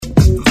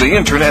the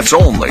Internet's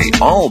only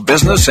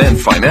all-business and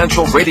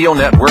financial radio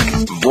network,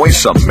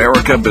 Voice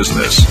America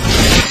Business.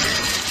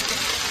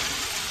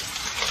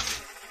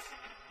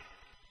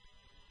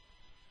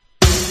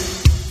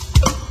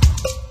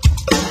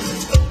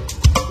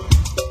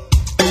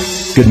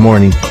 Good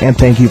morning, and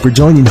thank you for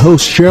joining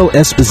host Cheryl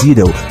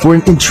Esposito for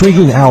an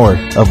intriguing hour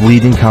of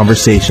leading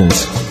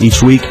conversations.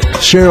 Each week,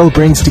 Cheryl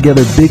brings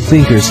together big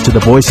thinkers to the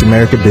Voice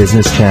America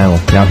Business Channel.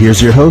 Now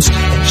here's your host,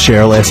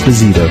 Cheryl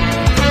Esposito.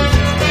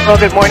 Well,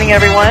 good morning,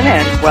 everyone,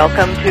 and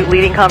welcome to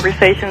Leading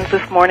Conversations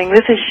this morning.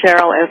 This is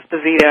Cheryl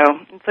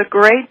Esposito. It's a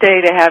great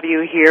day to have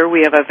you here.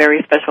 We have a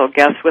very special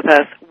guest with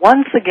us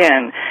once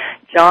again,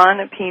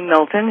 John P.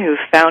 Milton, who's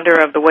founder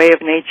of The Way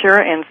of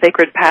Nature and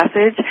Sacred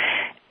Passage,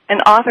 an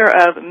author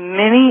of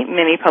many,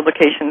 many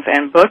publications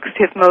and books,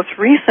 his most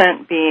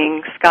recent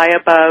being Sky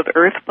Above,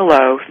 Earth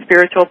Below,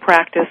 Spiritual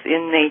Practice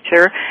in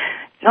Nature.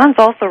 John's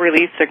also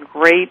released a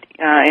great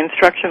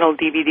instructional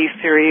DVD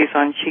series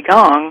on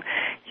Qigong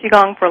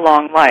for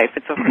Long Life.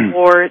 It's a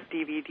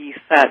 4-DVD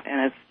set,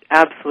 and it's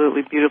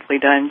absolutely beautifully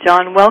done.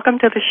 John, welcome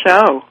to the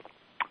show.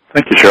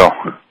 Thank you,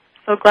 Cheryl.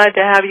 So glad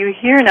to have you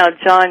here. Now,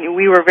 John,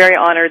 we were very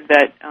honored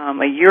that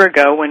a year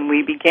ago when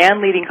we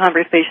began Leading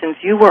Conversations,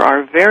 you were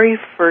our very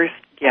first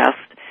guest,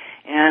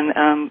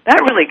 and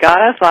that really got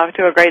us off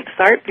to a great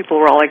start. People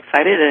were all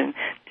excited and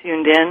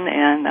tuned in,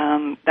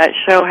 and that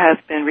show has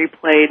been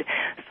replayed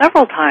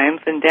several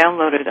times and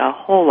downloaded a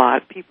whole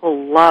lot.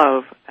 People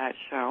love that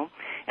show,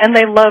 and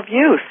they love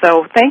you.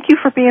 So thank you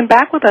for being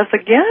back with us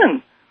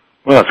again.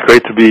 Well, it's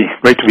great to be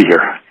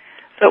here.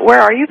 So where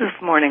are you this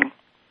morning?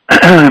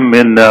 I'm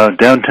in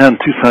downtown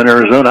Tucson,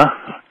 Arizona,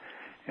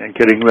 and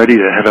getting ready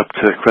to head up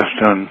to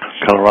Crestone,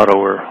 Colorado,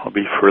 where I'll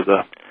be for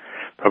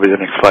probably the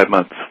next 5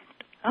 months.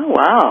 Oh,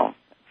 wow.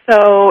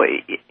 So,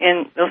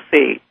 let's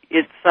see,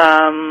 it's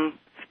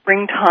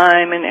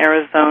springtime in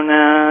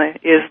Arizona.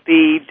 Is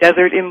the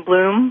desert in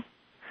bloom?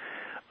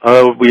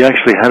 We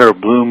actually had our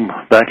bloom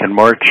back in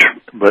March,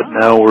 but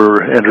now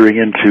we're entering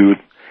into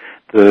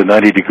the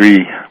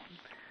 90-degree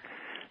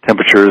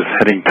temperatures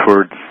heading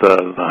towards the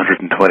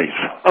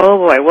 120s. Oh,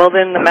 boy. Well,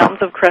 then the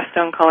mountains of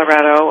Crestone,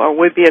 Colorado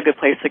would be a good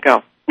place to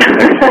go.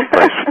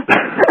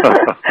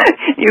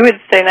 You would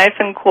stay nice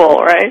and cool,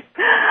 right?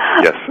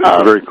 Yes,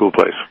 it's a very cool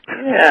place.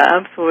 Yeah,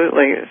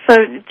 absolutely. So,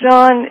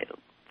 John,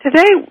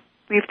 today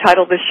we've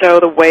titled the show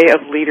The Way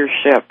of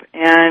Leadership,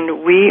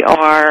 and we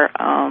are,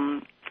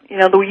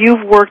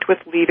 you've worked with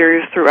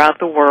leaders throughout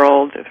the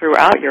world,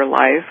 throughout your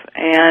life,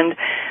 and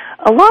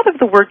a lot of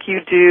the work you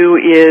do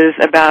is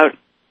about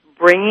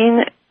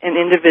bringing an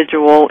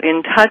individual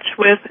in touch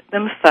with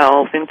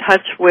themselves, in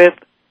touch with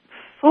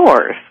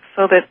Source,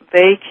 so that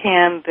they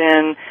can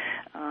then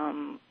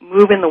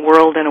move in the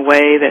world in a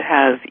way that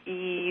has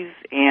ease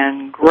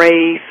and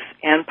grace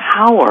and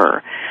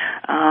power.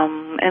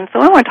 And so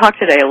I want to talk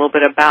today a little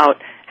bit about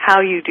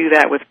how you do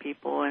that with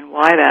people and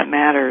why that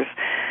matters.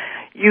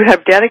 You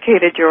have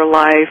dedicated your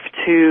life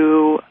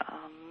to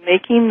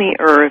making the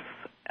earth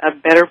a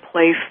better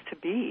place to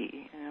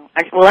be.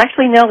 Well,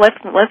 actually, no. Let's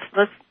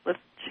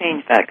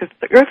change that, because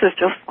the earth is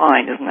just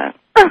fine, isn't it?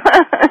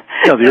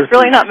 Yeah, it's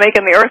really not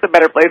making the earth a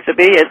better place to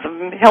be. It's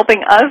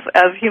helping us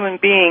as human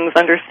beings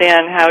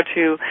understand how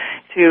to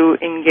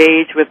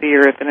engage with the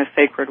earth in a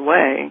sacred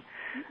way.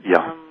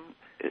 Yeah,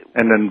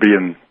 and then be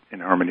in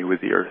harmony with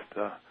the earth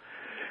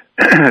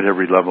at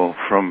every level,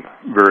 from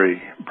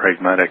very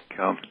pragmatic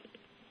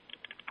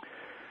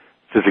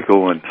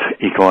physical and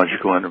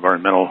ecological and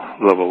environmental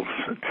levels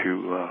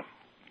to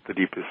the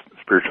deepest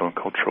spiritual and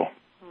cultural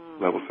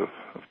levels of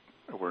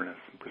awareness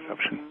and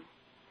perception. Mm-hmm.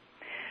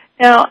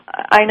 Now,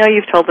 I know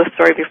you've told this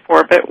story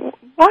before, but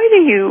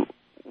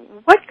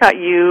what got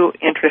you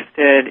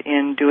interested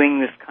in doing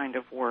this kind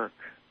of work?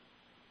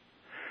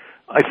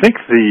 I think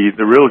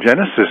the real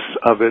genesis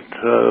of it,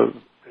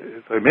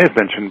 as I may have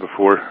mentioned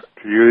before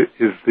to you,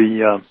 is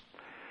the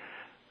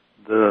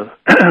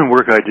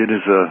work I did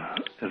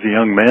as a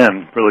young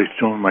man, really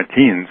still in my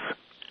teens,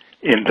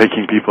 in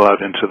taking people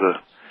out into the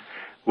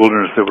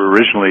wilderness that were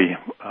originally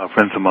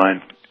friends of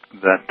mine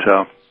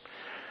that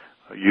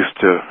used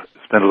to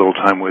spend a little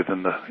time with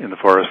in the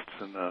forests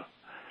and the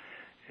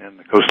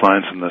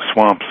coastlines and the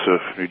swamps of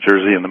New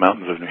Jersey and the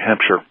mountains of New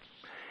Hampshire.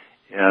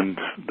 And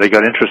they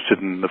got interested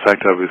in the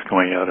fact I was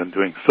going out and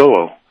doing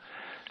solo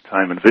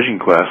time and vision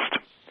quest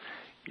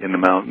in the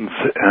mountains.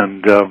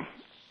 And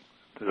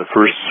the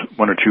first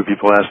one or two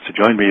people asked to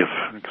join me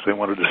because they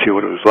wanted to see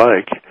what it was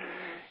like.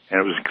 And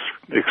it was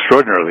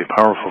extraordinarily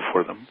powerful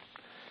for them.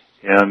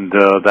 And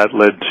that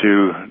led to,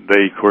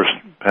 they, of course,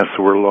 passed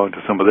the word along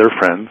to some of their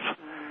friends.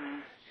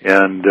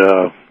 And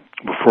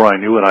before I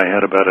knew it, I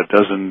had about a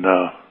dozen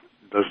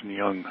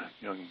young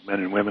men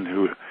and women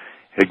who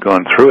had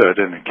gone through it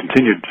and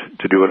continued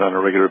to do it on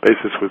a regular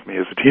basis with me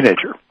as a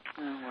teenager.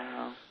 Oh,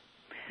 wow.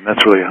 And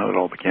that's really how it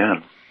all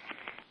began.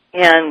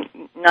 And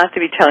not to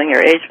be telling your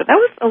age, but that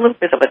was a little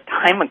bit of a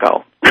time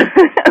ago.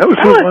 That was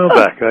a while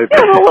back. That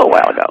was a little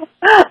while ago.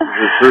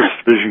 The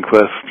first vision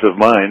quest of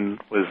mine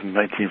was in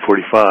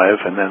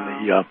 1945, and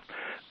then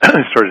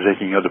started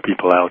taking other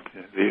people out,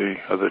 the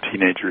other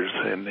teenagers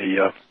in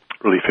the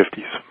early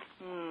 50s.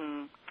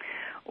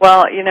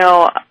 Well,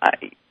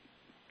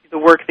 the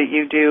work that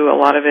you do, a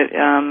lot of it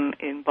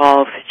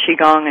involves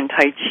Qigong and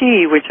Tai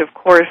Chi, which, of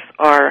course,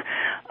 are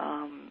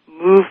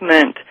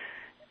movement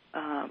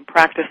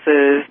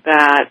practices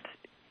that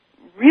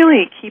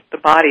really keep the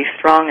body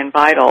strong and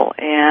vital.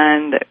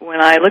 And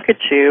when I look at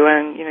you,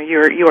 and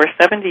you are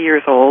 70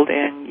 years old,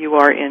 and you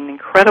are in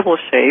incredible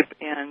shape,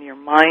 and your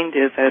mind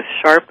is as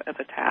sharp as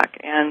a tack.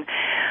 And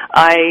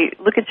I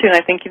look at you and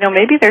I think,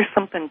 maybe there's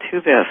something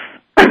to this.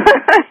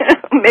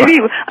 Maybe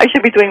I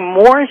should be doing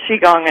more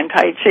Qigong and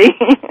Tai Chi.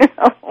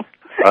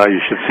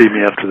 You should see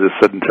me after this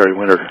sedentary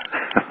winter.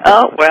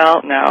 Oh,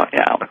 well, no,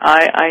 yeah.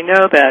 I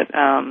know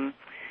that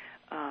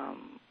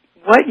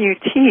what you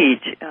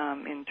teach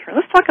in turn.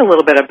 Let's talk a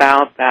little bit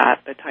about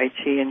that, the Tai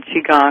Chi and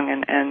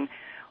Qigong, and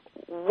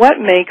what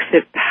makes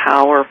it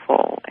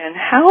powerful, and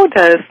how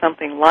does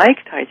something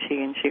like Tai Chi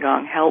and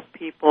Qigong help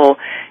people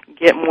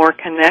get more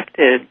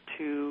connected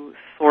to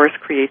source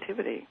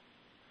creativity?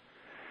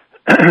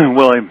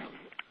 Well,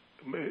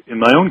 in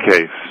my own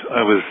case,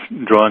 I was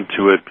drawn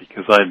to it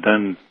because I had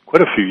done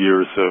quite a few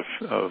years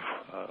of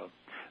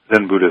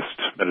Zen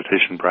Buddhist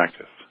meditation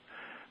practice,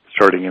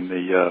 starting in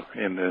the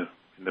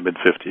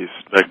mid-50s.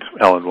 In fact,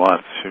 Alan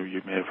Watts, who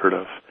you may have heard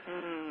of,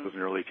 was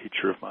an early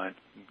teacher of mine,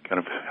 kind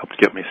of helped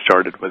get me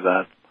started with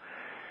that.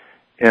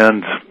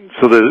 And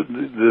so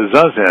the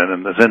Zazen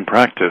and the Zen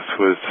practice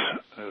was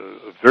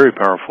a very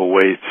powerful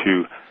way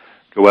to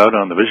go out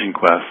on the vision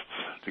quests,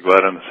 to go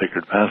out on the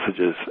sacred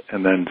passages,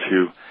 and then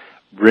to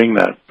bring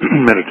that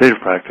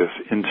meditative practice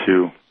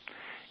into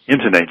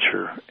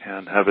nature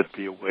and have it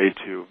be a way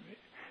to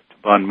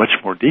bond much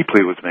more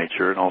deeply with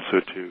nature, and also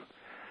to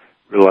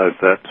realize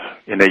that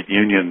innate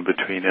union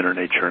between inner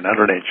nature and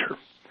outer nature.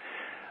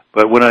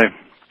 But when I'd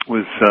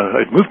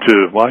moved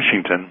to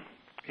Washington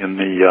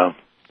it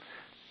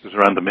was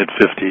around the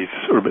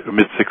mid-50s or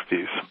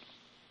mid-60s.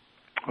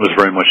 I was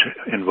very much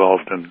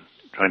involved in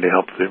trying to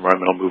help the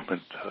environmental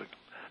movement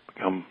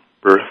become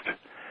birthed.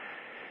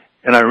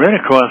 And I ran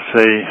across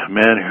a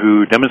man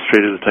who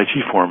demonstrated a Tai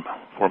Chi form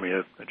for me,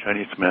 a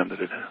Chinese man that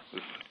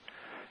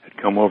had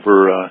come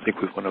over, I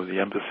think, with one of the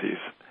embassies.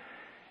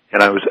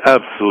 And I was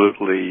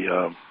absolutely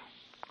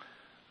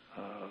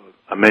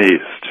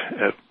amazed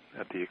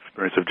at the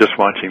experience of just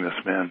watching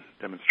this man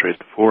demonstrate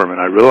the form. And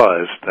I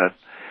realized that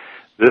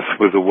this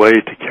was a way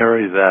to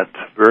carry that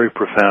very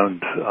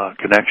profound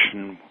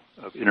connection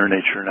of inner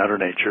nature and outer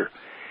nature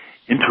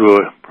into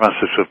a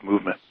process of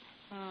movement,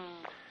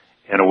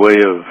 and a way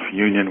of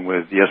union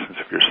with the essence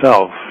of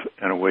yourself,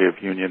 and a way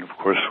of union, of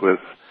course, with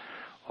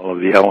all of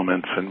the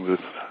elements and with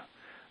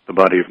the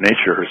body of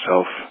nature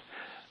herself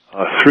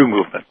through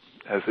movement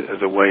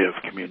as a way of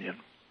communion.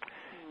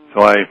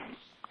 So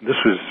this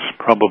was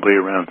probably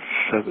around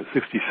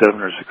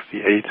 67 or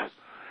 68,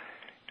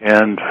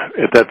 and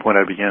at that point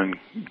I began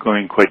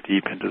going quite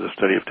deep into the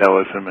study of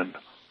Taoism and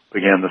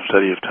began the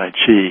study of Tai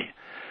Chi,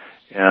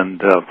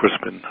 and of course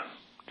been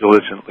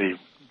diligently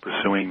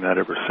pursuing that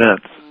ever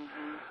since.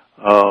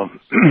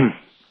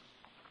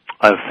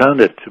 I've found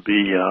it to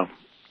be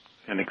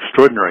an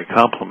extraordinary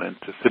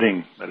complement to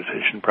sitting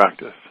meditation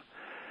practice.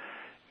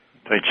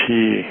 Tai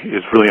Chi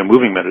is really a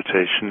moving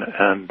meditation,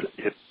 and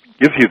it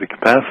gives you the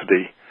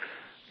capacity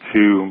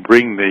to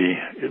bring the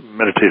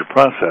meditative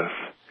process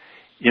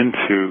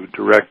into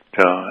direct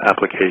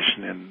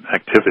application in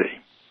activity.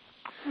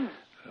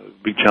 A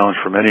big challenge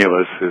for many of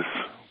us is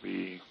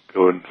we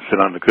go and sit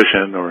on the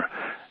cushion or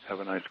have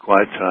a nice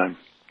quiet time,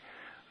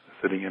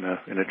 sitting in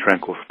a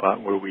tranquil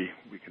spot where we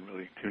can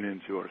really tune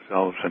into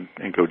ourselves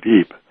and go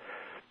deep.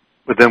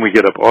 But then we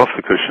get up off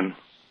the cushion,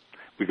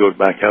 we go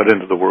back out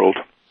into the world,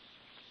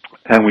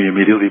 and we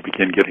immediately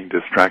begin getting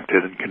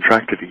distracted and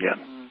contracted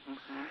again.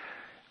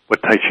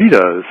 What Tai Chi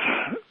does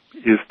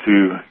is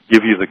to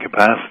give you the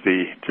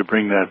capacity to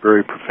bring that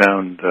very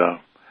profound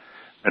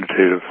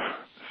meditative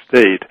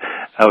state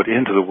out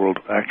into the world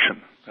of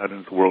action, out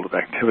into the world of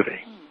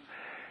activity.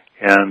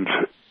 And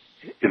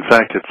in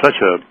fact, it's such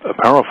a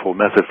powerful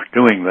method for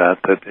doing that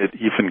it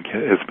even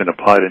has been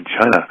applied in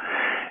China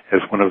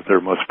as one of their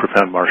most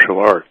profound martial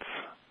arts.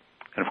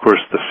 And of course,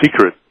 the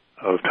secret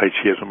of Tai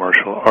Chi as a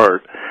martial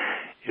art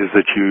is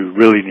that you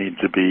really need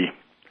to be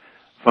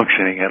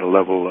functioning at a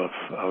level of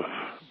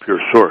pure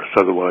source,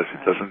 otherwise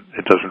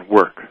it doesn't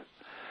work.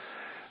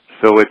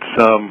 So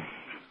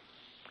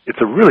it's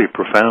a really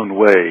profound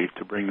way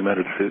to bring the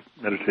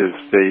meditative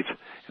state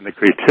and the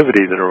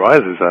creativity that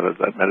arises out of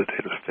that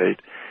meditative state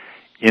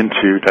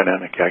into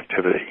dynamic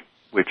activity,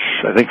 which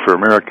I think for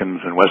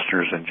Americans and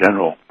Westerners in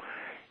general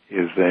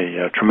is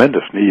a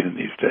tremendous need in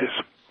these days.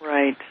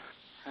 Right.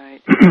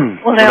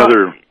 Well, now,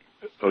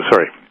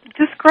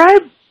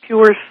 describe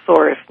pure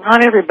source.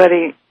 Not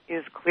everybody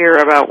is clear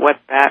about what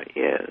that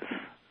is.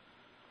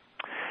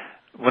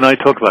 When I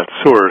talk about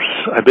source,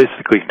 I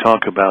basically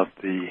talk about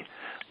the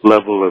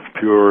level of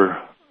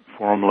pure,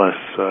 formless,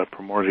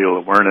 primordial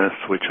awareness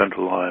which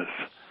underlies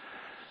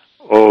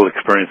all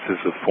experience is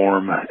a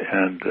form,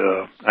 and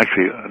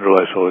actually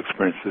underlies all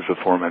experience is a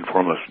form and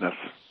formlessness.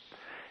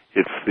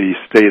 It's the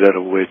state out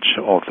of which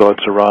all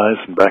thoughts arise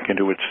and back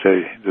into which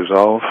they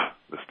dissolve,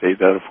 the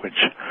state out of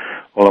which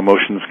all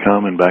emotions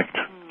come and back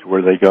to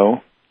where they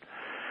go.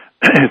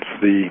 It's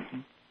the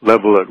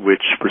level at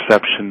which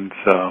perceptions,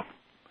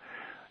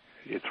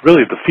 it's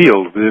really the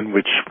field within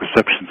which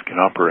perceptions can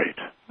operate.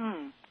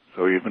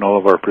 So even all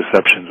of our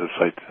perceptions of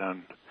sight,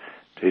 sound,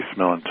 taste,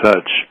 smell, and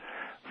touch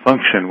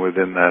function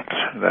within that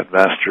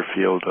vaster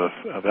field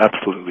of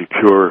absolutely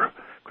pure,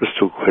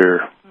 crystal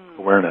clear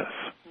awareness.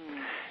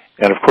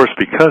 And of course,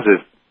 because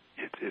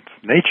its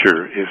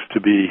nature is to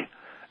be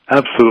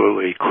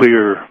absolutely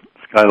clear,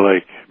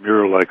 sky-like,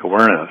 mirror-like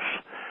awareness,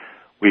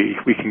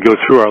 we can go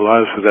through our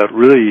lives without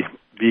really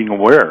being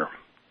aware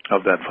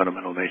of that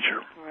fundamental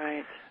nature.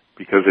 Right.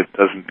 Because it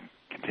doesn't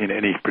contain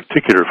any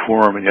particular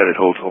form, and yet it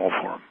holds all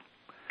form.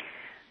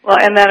 Well,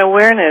 and that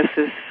awareness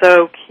is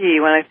so key.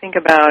 When I think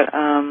about,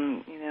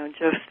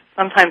 just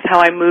sometimes how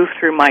I move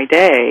through my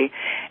day,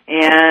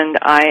 and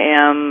I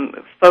am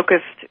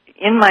focused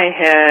in my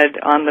head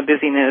on the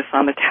busyness,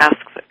 on the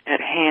tasks at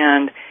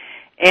hand,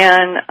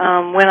 and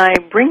when I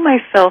bring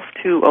myself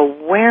to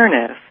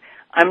awareness,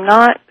 I'm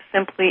not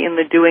simply in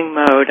the doing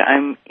mode,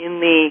 I'm in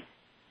the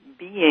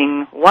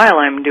being while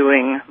I'm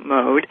doing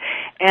mode,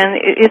 and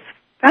it's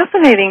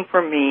fascinating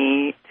for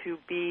me to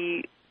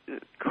be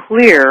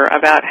clear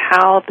about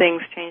how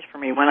things change for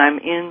me when I'm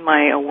in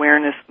my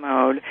awareness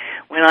mode,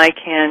 when I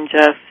can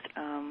just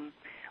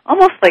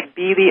almost like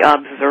be the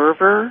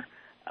observer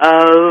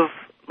of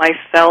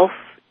myself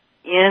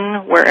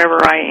in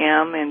wherever I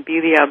am and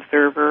be the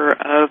observer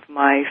of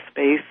my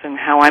space and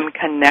how I'm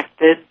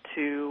connected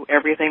to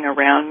everything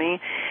around me.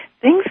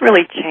 Things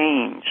really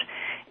change.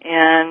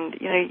 And,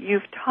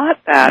 you've taught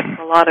that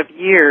for a lot of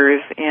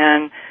years,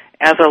 and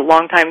as a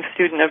longtime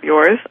student of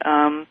yours,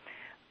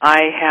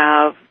 I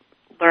have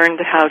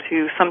learned how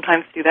to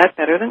sometimes do that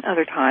better than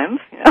other times.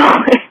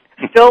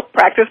 Still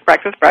practice.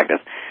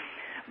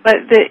 But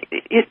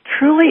it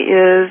truly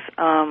is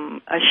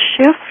a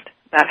shift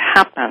that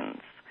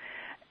happens,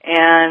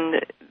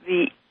 and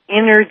the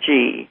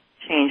energy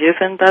changes,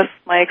 and thus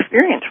my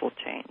experience will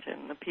change,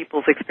 and the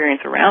people's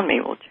experience around me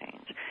will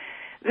change.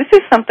 This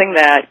is something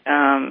that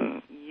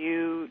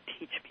you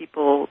teach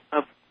people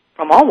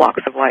from all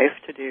walks of life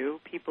to do,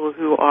 people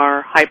who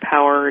are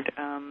high-powered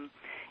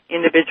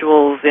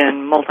individuals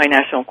in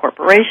multinational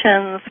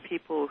corporations,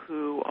 people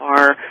who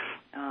are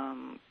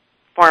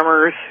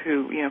farmers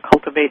who,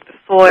 cultivate the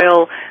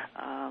soil.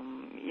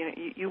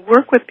 You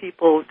work with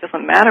people, it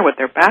doesn't matter what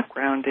their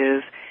background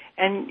is,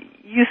 and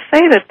you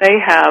say that they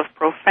have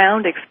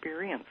profound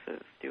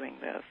experiences doing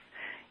this.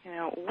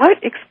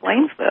 What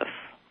explains this?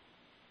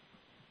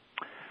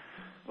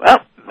 Well,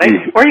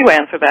 before you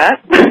answer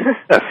that,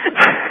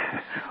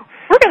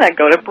 we're going to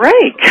go to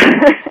break.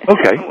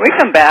 Okay. When we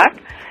come back,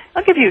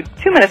 I'll give you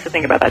 2 minutes to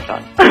think about that,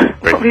 John.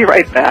 We'll be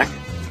right back.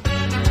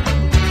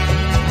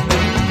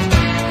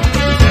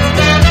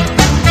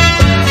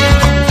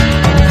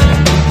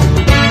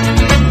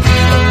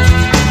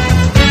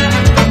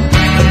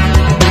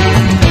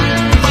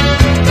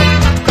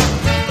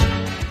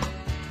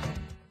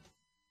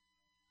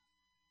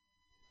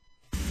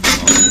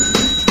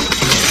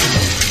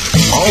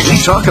 All we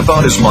talk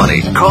about is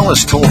money. Call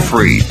us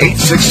toll-free,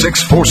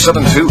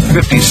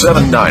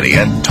 866-472-5790,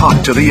 and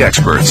talk to the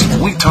experts.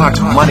 We talk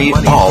money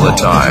all the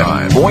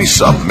time. Voice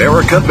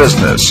America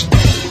Business.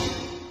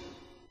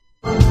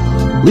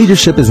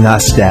 Leadership is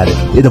not static.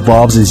 It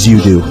evolves as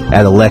you do.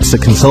 At Alexa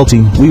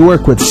Consulting, we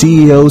work with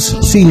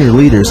CEOs, senior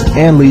leaders,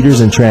 and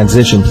leaders in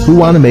transition who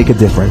want to make a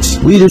difference.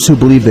 Leaders who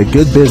believe that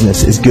good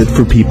business is good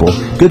for people,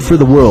 good for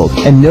the world,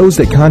 and knows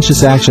that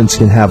conscious actions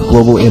can have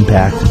global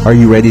impact. Are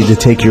you ready to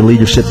take your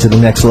leadership to the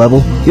next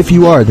level? If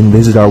you are, then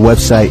visit our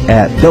website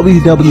at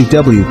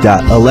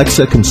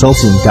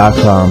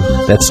www.alexaconsulting.com.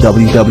 That's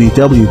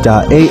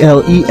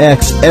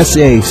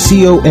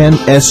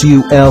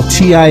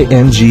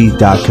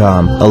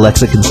www.alexaconsulting.com.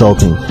 Alexa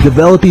Consulting,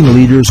 developing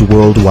leaders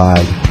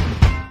worldwide.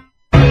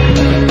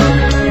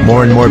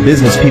 More and more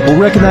business people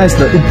recognize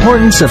the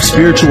importance of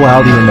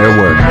spirituality in their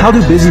work. How do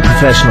busy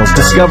professionals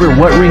discover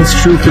what rings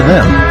true for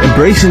them?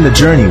 Embracing the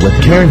Journey with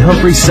Karen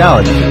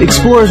Humphrey-Salek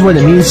explores what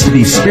it means to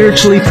be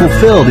spiritually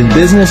fulfilled in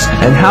business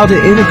and how to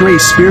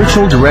integrate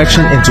spiritual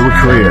direction into a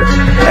career.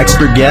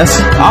 Expert guests,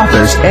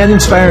 authors, and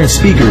inspiring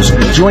speakers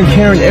join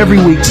Karen every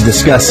week to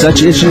discuss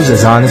such issues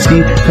as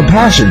honesty,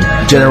 compassion,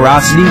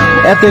 generosity,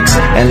 ethics,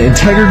 and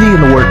integrity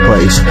in the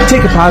workplace.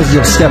 Take a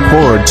positive step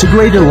forward to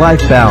greater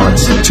life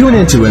balance. Tune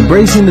into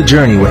Embracing the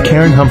Journey with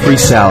Karen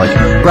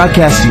Humphrey-Salek,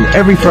 broadcasting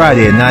every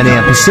Friday at 9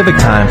 a.m. Pacific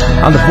Time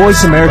on the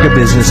Voice America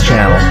Business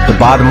Channel, the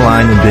bottom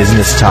line in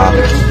business talk.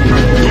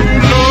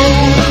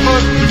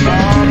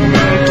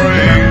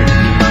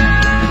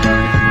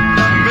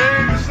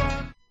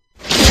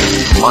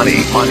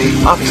 Money.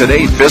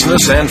 Up-to-date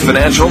business and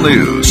financial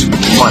news.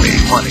 Money.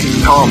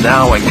 Call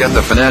now and get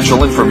the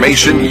financial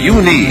information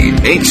you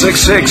need.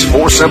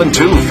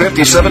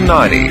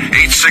 866-472-5790.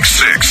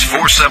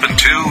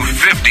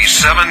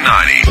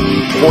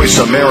 866-472-5790. Voice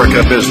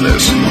America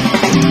Business.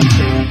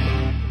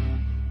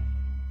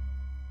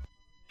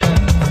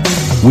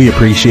 We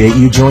appreciate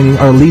you joining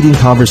our leading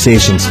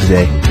conversations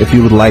today. If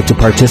you would like to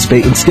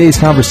participate in today's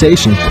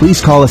conversation, please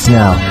call us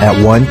now at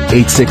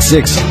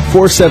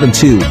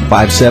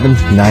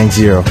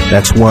 1-866-472-5790.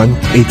 That's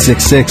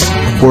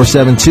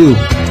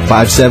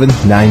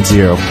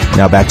 1-866-472-5790.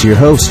 Now back to your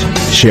host,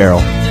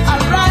 Cheryl.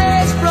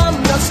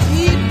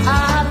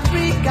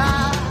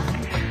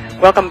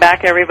 Welcome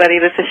back, everybody.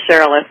 This is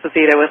Cheryl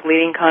Esposito with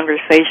Leading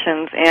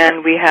Conversations,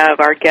 and we have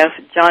our guest,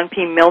 John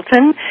P.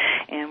 Milton,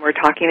 and we're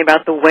talking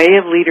about the way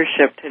of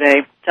leadership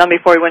today. John,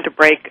 before we went to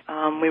break,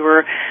 we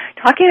were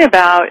talking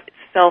about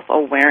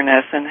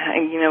self-awareness and,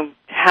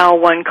 how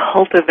one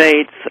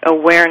cultivates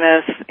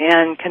awareness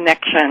and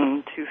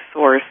connection to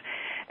source.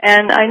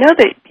 And I know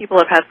that people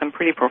have had some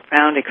pretty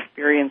profound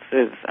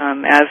experiences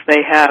as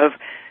they have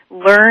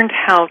learned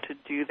how to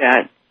do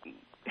that.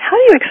 How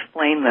do you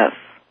explain this?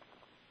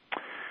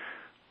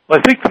 Well,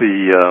 I think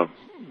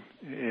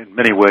in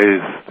many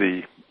ways,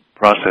 the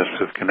process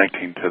of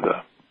connecting to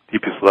the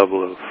deepest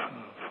level of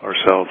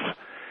ourselves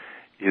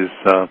is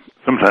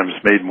sometimes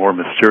made more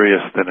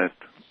mysterious than it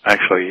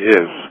actually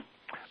is.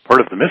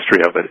 Part of the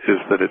mystery of it is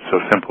that it's so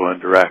simple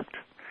and direct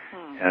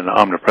and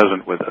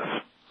omnipresent with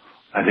us.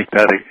 I think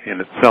that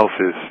in itself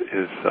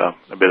is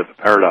a bit of a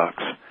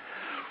paradox.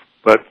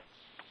 But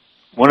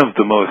one of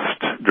the most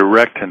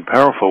direct and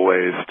powerful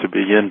ways to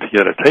begin to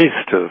get a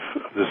taste of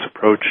this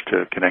approach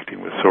to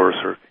connecting with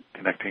Source or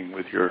connecting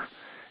with your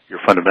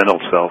fundamental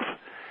self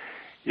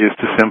is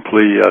to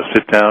simply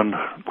sit down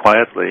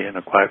quietly in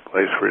a quiet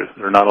place where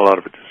there are not a lot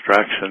of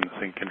distractions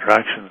and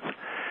contractions,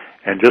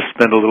 and just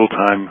spend a little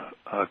time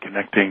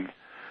connecting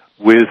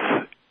with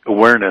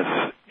awareness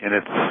in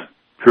its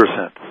pure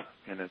sense,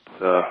 in its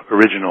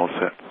original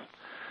sense,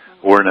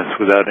 awareness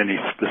without any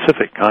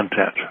specific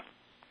content.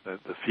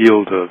 The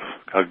field of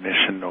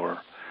cognition or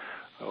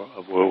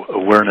of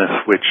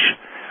awareness which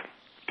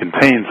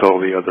contains all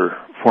the other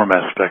form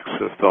aspects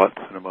of thoughts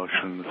and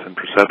emotions and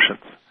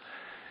perceptions.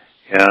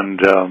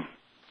 And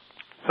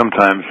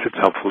sometimes it's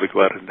helpful to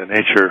go out into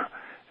nature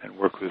and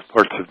work with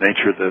parts of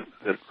nature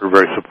that are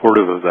very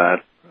supportive of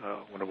that.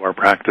 One of our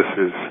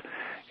practices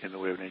in the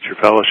Way of Nature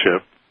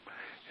Fellowship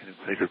and in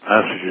Sacred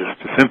Passages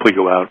to simply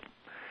go out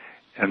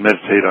and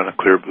meditate on a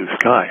clear blue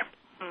sky.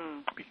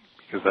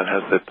 Because that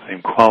has that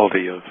same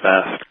quality of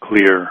vast,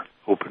 clear,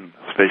 open,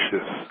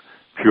 spacious,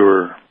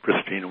 pure,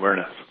 pristine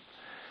awareness.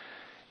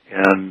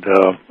 And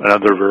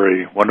another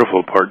very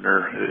wonderful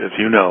partner, as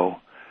you know,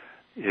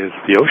 is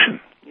the ocean.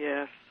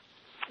 Yes.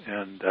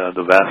 And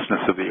the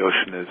vastness of the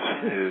ocean is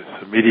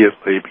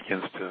immediately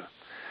begins to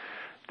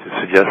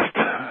suggest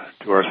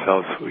to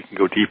ourselves that we can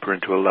go deeper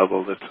into a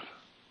level that's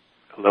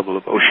a level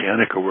of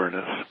oceanic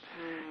awareness.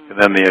 And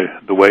then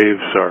the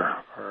waves are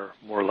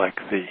more like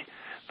the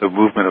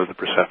movement of the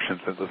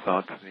perceptions and the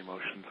thoughts and the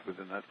emotions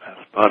within that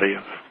vast body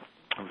of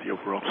the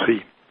overall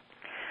sea.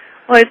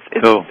 Well,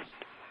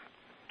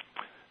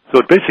 so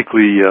it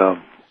basically,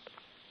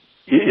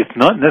 it's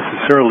not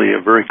necessarily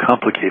a very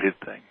complicated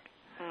thing.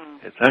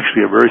 It's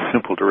actually a very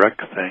simple,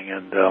 direct thing,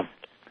 and I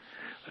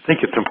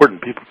think it's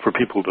important for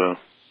people to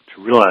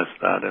realize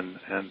that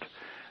and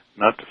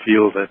not to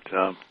feel that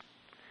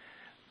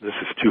this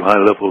is too high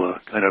level a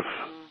kind of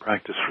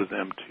practice for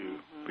them to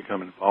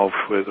become involved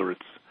with, or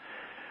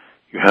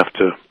you have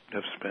to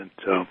have spent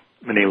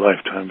many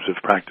lifetimes of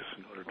practice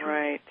in order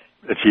to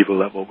achieve a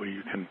level where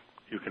you can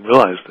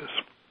realize this.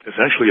 It's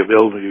actually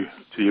available to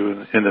you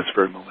in this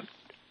very moment.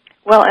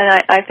 Well,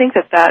 and I think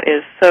that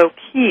is so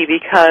key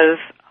because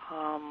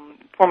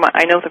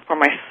I know that for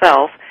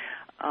myself,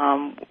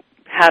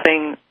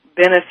 having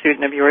been a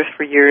student of yours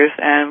for years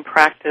and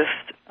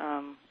practiced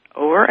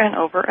over and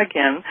over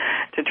again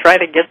to try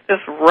to get this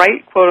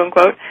right, quote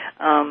unquote,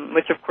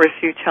 which of course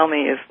you tell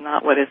me is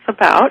not what it's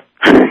about.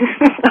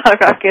 It's not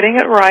about getting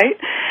it right.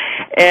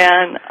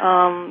 And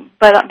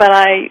but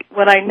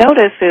what I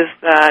notice is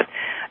that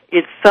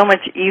it's so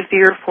much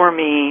easier for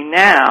me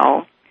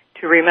now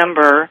to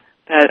remember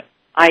that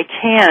I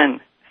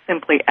can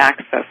simply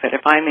access it.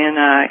 If I'm in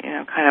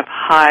a kind of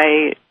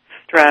high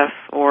stress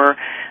or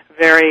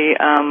very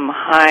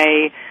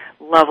high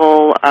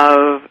level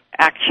of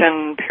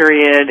action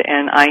period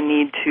and I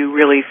need to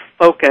really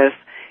focus,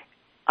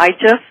 I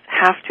just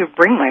have to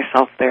bring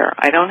myself there.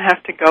 I don't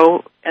have to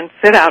go and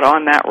sit out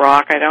on that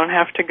rock. I don't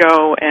have to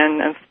go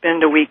and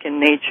spend a week in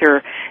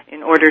nature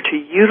in order to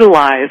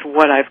utilize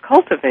what I've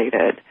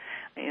cultivated.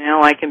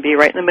 I can be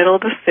right in the middle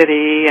of the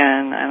city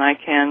and I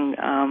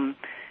can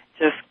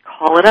just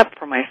call it up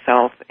for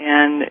myself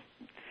and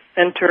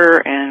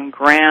center and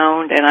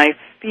ground, and I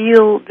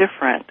feel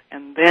different.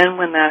 And then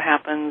when that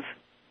happens,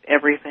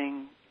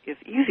 everything is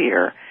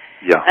easier.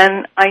 Yeah.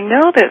 And I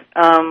know that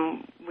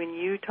when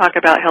you talk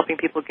about helping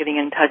people getting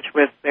in touch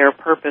with their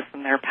purpose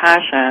and their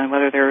passion,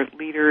 whether they're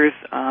leaders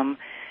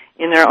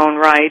in their own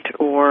right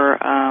or,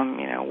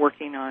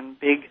 working on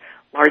big,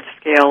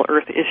 large-scale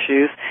earth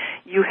issues.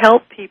 You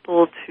help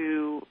people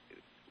to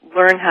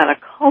learn how to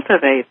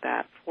cultivate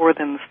that for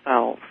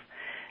themselves.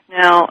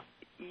 Now,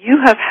 you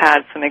have had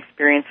some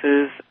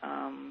experiences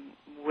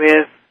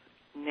with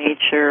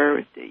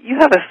nature. You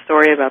have a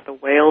story about the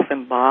whales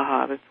in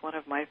Baja. That's one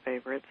of my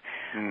favorites,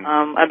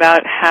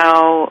 about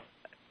how,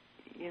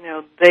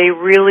 they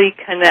really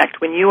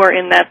connect. When you are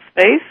in that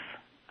space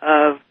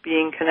of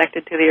being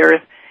connected to the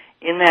earth,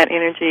 in that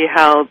energy,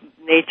 how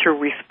nature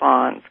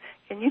responds.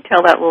 Can you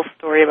tell that little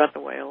story about the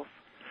whales?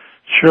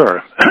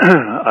 Sure.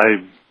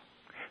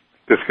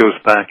 This goes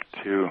back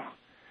to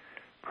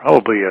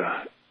probably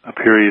a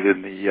period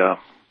in the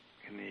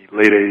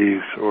late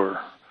 80s or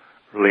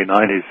early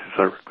 90s, as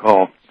I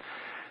recall.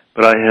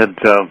 But I had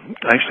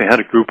actually had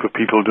a group of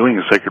people doing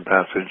a sacred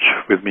passage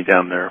with me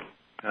down there,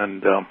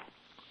 and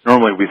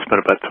normally we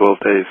spent about 12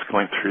 days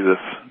going through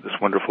this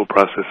wonderful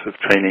process of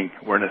training,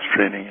 awareness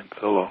training in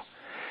solo.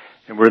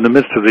 And we're in the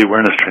midst of the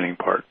awareness training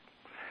part.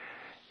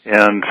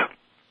 And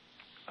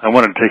I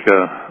wanted to take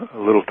a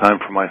little time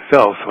for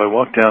myself, so I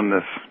walked down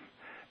this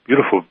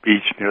beautiful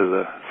beach near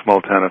the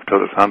small town of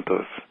Todos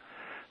Santos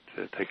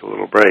to take a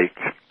little break.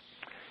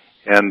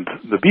 And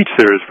the beach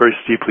there is very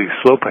steeply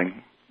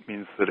sloping,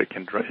 means that it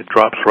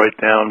drops right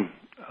down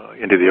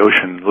into the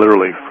ocean,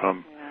 literally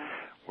from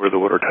where the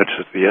water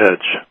touches the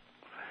edge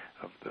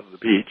of the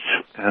beach.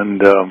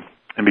 And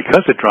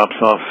because it drops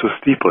off so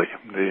steeply,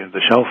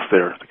 the shelf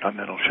there, the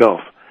continental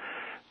shelf,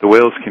 the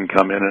whales can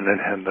come in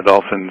and the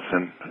dolphins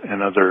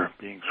and other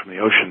beings from the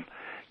ocean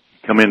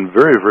come in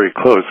very, very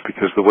close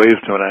because the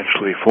waves don't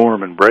actually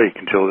form and break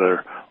until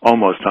they're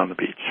almost on the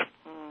beach.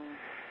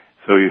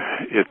 So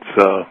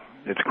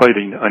it's quite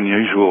an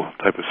unusual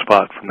type of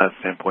spot from that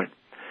standpoint.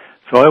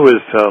 So I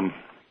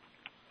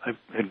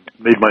had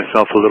made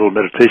myself a little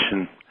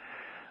meditation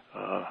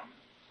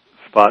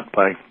spot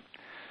by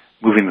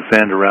moving the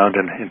sand around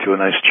and into a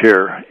nice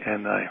chair,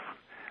 and I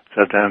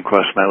sat down,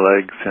 crossed my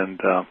legs,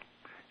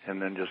 and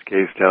then just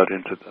gazed out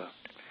into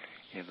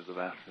the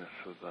vastness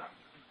of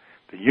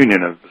the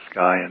union of the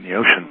sky and the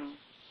ocean.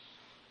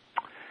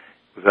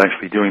 I was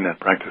actually doing that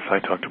practice I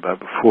talked about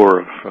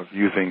before of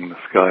using the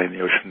sky and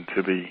the ocean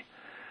to be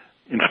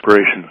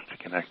inspirations to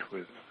connect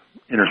with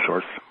inner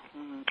source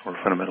or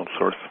fundamental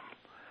source.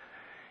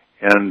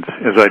 And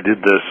as I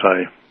did this,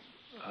 I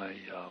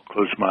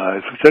closed my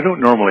eyes, which I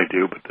don't normally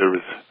do, but there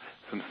was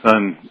some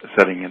sun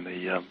setting in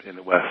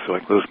the west, so I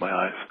closed my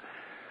eyes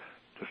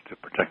just to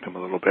protect them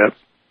a little bit.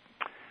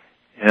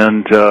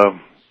 And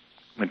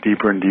went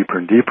deeper and deeper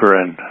and deeper,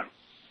 and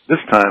this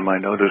time I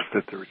noticed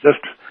that there were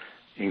just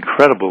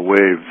incredible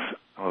waves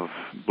of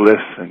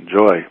bliss and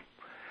joy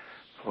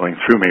flowing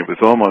through me. It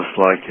was almost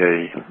like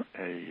a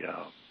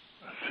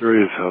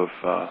series of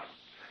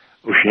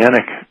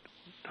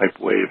oceanic-type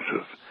waves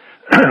of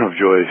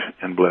joy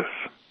and bliss.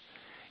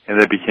 And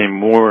they became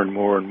more and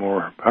more and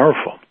more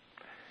powerful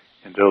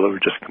until they were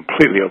just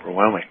completely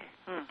overwhelming.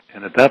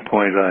 And at that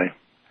point, I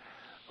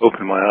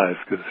opened my eyes,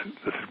 because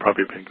this had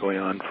probably been going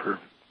on for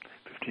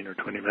 15 or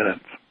 20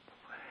 minutes.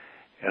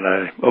 And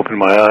I opened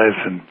my eyes,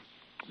 and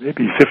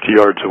maybe 50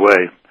 yards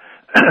away,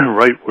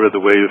 right where the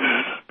waves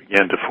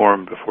began to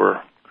form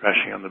before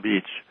crashing on the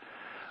beach,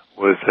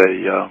 was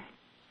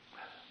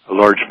a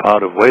large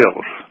pod of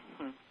whales,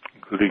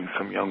 including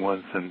some young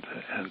ones and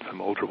some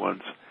older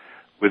ones,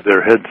 with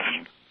their heads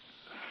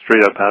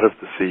straight up out of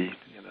the sea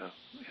in a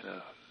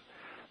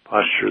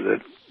posture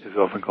that is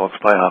often called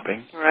spy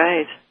hopping.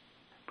 Right.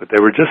 But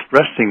they were just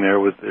resting there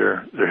with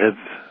their heads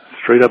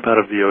straight up out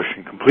of the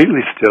ocean,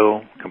 completely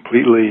still,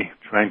 completely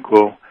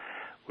tranquil,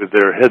 with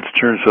their heads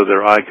turned so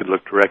their eye could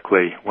look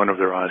directly, one of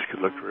their eyes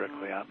could look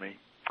directly at me.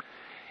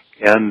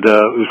 And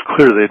it was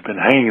clear they'd been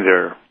hanging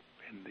there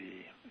in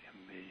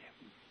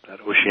that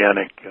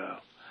oceanic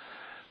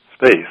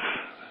space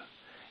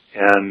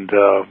and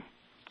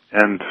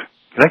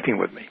connecting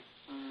with me.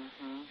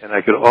 And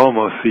I could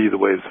almost see the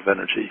waves of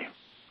energy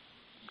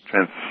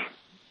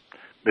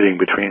transmitting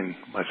between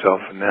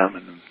myself and them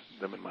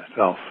and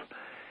myself.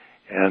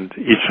 And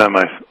each time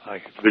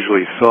I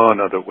visually saw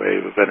another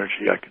wave of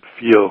energy, I could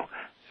feel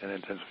an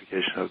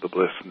intensification of the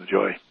bliss and the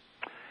joy.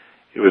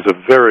 It was a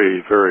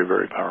very, very,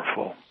 very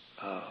powerful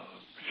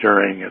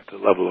sharing at the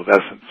level of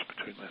essence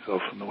between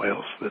myself and the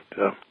whales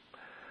that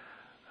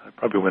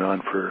probably went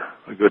on for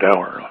a good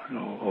hour,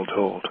 all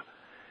told,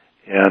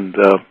 and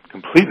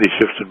completely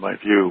shifted my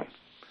view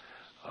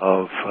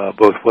of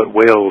both what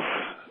whales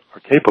are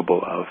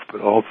capable of,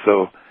 but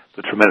also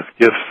the tremendous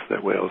gifts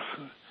that whales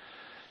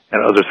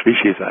and other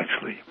species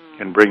actually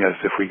can bring us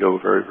if we go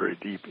very, very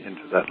deep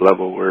into that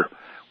level where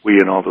we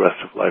and all the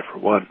rest of life are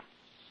one,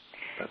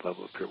 that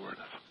level of pure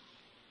awareness.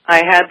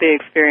 I had the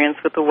experience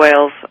with the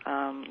whales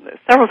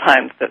several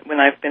times that when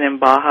I've been in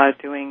Baja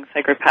doing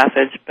Sacred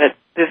Passage, but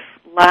this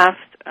last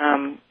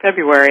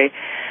February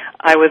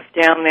I was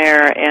down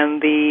there,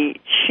 and the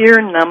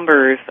sheer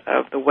numbers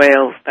of the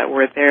whales that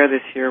were there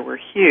this year were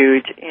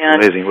huge.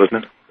 And amazing,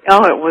 wasn't it?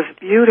 Oh, it was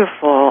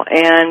beautiful,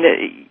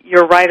 and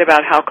you're right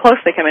about how close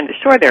they come into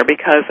shore there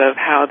because of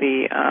how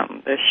the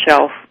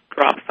shelf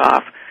drops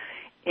off.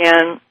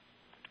 And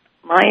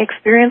my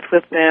experience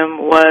with them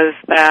was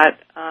that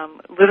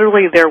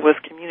literally there was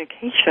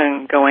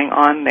communication going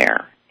on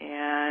there,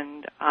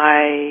 and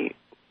I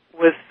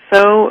was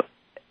so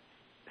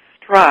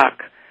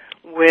struck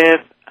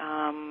with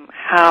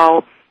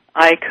how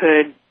I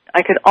could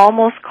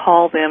almost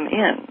call them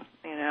in,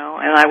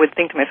 and I would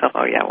think to myself,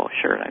 oh yeah, well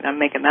sure, I'm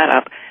making that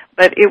up.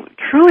 But it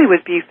truly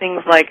would be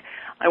things like,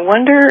 I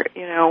wonder,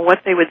 what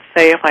they would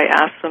say if I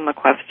asked them a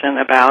question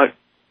about,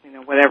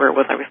 whatever it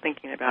was I was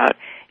thinking about,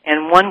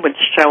 and one would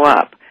show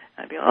up.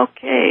 I'd be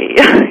okay,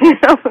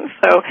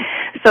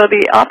 So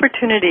the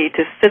opportunity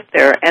to sit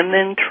there and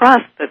then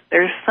trust that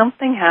there's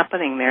something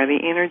happening there,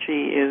 the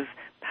energy is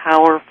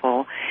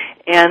powerful,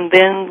 and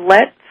then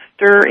let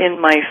stir in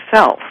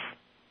myself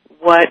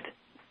what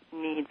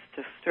needs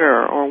to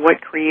stir, or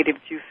what creative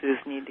juices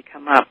need to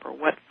come up, or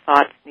what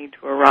thoughts need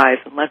to arise,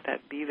 and let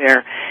that be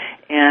there.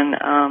 And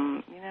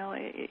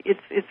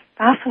it's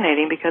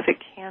fascinating because it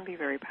can be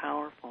very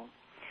powerful.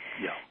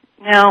 Yeah.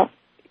 Now,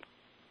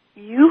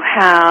 you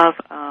have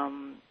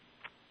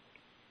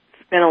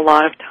spent a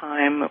lot of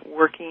time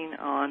working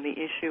on the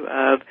issue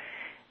of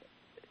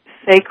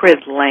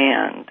sacred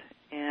land,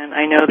 and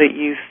I know that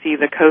you see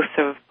the coast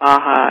of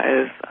Baja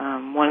as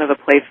one of the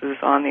places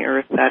on the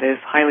earth that is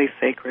highly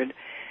sacred.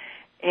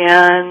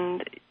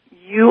 And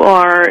you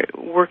are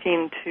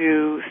working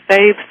to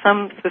save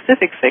some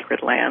specific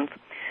sacred lands.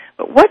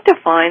 But what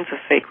defines a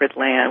sacred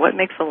land? What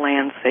makes a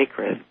land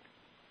sacred?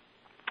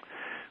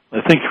 I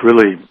think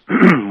really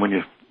when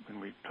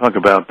we talk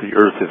about the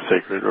earth is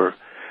sacred, or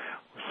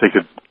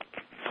sacred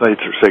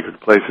sites or sacred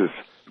places,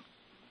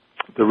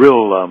 the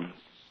real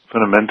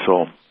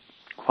fundamental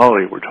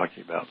quality we're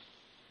talking about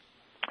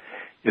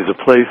is a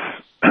place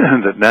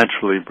that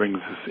naturally brings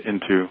us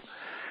into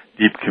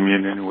deep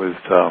communion with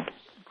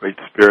Great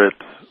Spirit,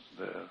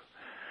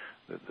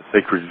 the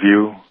sacred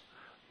view,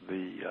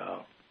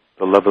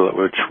 the level at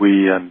which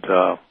we and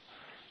the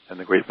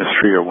Great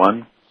Mystery are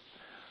one.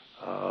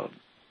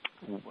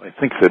 I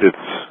think that it's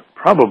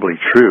probably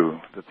true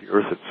that the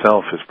earth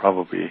itself is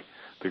probably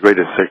the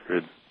greatest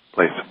sacred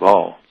place of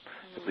all.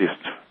 At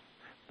least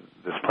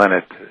this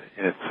planet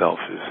in itself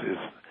is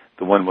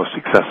the one most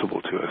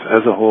accessible to us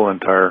as a whole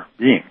entire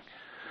being.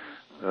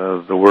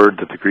 The word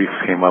that the Greeks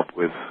came up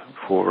with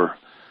for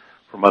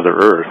Mother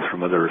Earth, for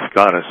Mother Earth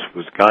Goddess,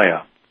 was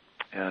Gaia.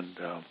 And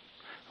an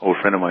old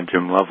friend of mine,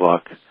 Jim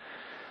Lovelock,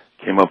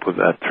 came up with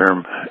that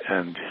term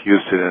and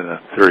used it in a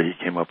theory he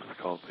came up with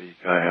called the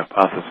Gaia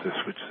hypothesis,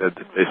 which said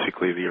that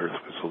basically the Earth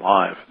was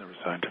alive, and there was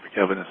scientific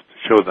evidence to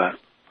show that.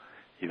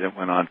 He then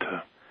went on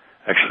to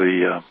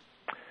actually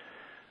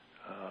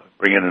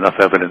bring in enough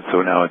evidence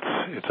so now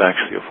it's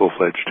actually a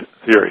full-fledged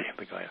theory,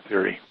 the Gaia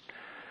theory.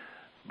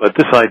 But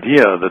this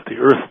idea that the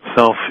Earth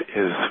itself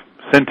is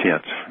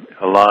sentient,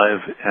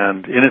 alive,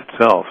 and in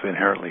itself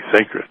inherently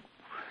sacred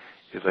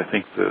is, I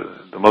think,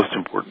 the most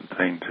important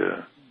thing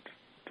to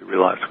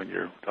realize when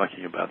you're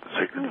talking about the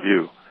sacred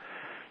view.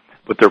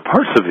 But there are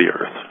parts of the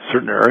Earth,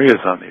 certain areas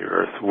on the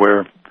Earth,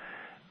 where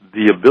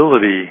the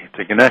ability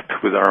to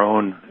connect with our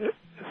own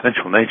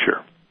essential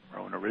nature, our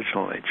own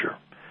original nature,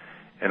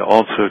 and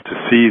also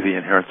to see the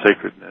inherent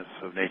sacredness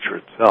of nature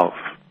itself,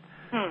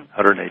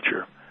 outer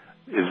nature,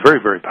 is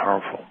very, very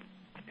powerful.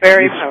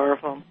 Very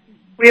powerful.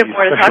 We have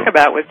more to talk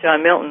about with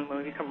John Milton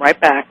when we come right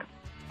back.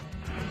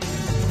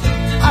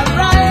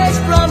 Arise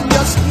from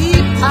your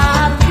sleep,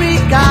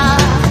 Africa.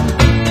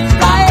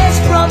 Rise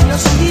from your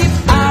sleep,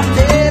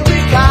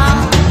 America.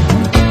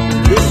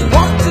 There's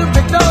work to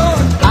be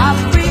done,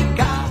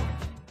 Africa.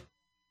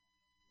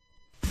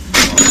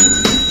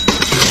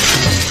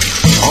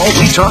 All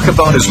we talk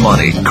about is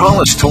money. Call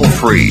us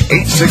toll-free,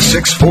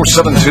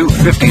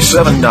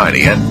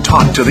 866-472-5790, and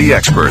talk to the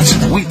experts.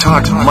 We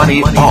talk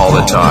money all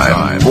the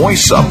time.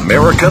 Voice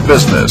America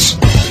Business.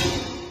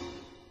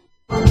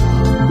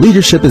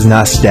 Leadership is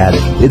not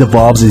static. It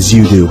evolves as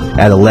you do.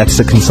 At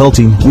Alexa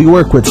Consulting, we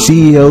work with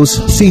CEOs,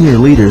 senior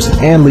leaders,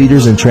 and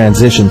leaders in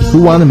transition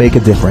who want to make a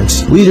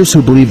difference. Leaders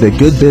who believe that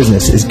good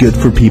business is good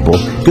for people,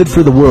 good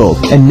for the world,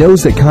 and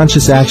knows that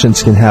conscious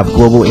actions can have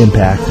global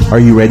impact. Are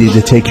you ready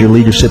to take your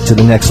leadership to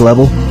the next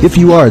level? If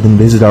you are, then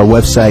visit our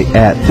website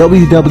at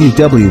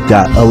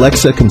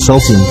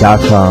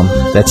www.alexaconsulting.com.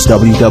 That's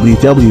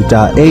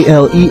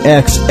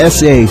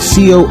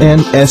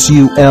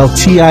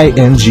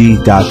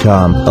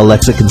www.alexaconsulting.com.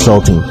 Alexa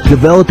Consulting,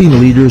 developing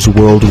leaders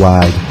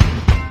worldwide.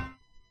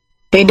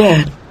 Hey,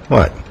 Dad.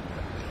 What?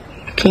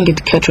 Can you get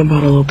the ketchup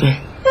bottle open?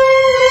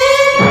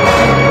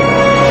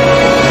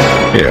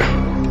 Here,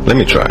 let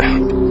me try.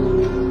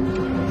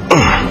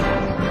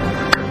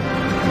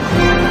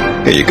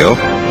 Here you go.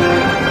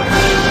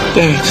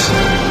 Thanks.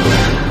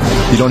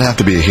 You don't have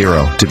to be a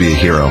hero to be a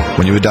hero.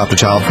 When you adopt a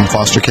child from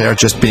foster care,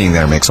 just being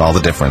there makes all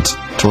the difference.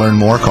 To learn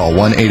more, call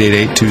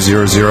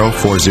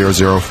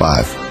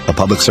 1-888-200-4005. A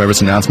public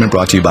service announcement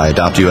brought to you by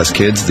Adopt U.S.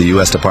 Kids, the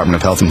U.S. Department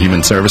of Health and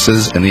Human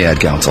Services, and the Ad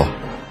Council.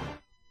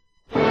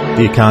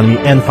 The economy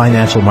and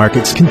financial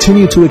markets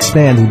continue to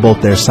expand in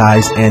both their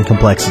size and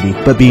complexity,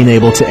 but being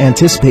able to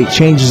anticipate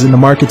changes in the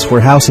markets for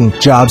housing,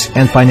 jobs,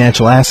 and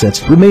financial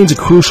assets remains a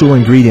crucial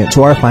ingredient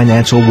to our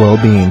financial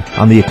well-being.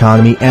 On The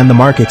Economy and the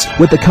Markets,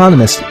 with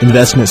economist,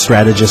 investment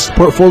strategist,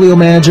 portfolio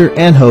manager,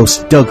 and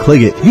host Doug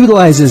Cliggott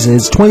utilizes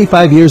his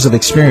 25 years of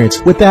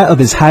experience with that of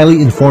his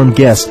highly informed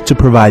guests to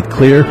provide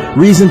clear,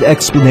 reasoned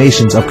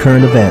explanations of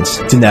current events.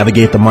 To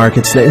navigate the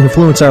markets that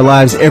influence our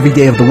lives every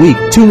day of the week,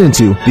 tune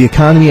into The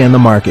Economy and the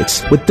Markets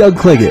with Doug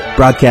Cliggott,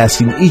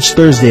 broadcasting each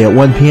Thursday at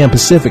 1 p.m.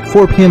 Pacific,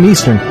 4 p.m.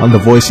 Eastern on the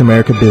Voice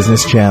America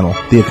Business Channel.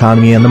 The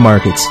Economy and the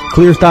Markets.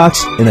 Clear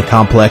thoughts in a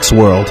complex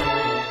world.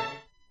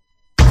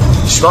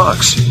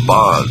 Stocks,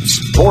 bonds,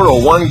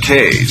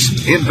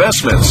 401ks,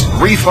 investments,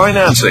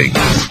 refinancing.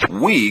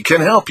 We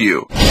can help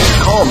you.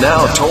 Call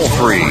now toll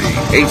free.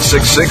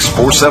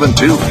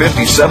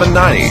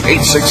 866-472-5790.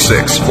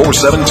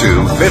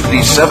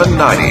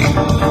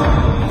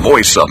 866-472-5790.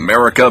 Voice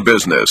America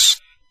Business.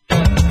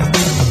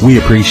 We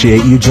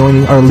appreciate you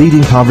joining our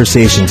leading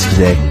conversations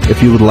today.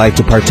 If you would like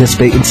to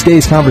participate in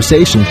today's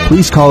conversation,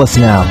 please call us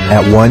now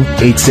at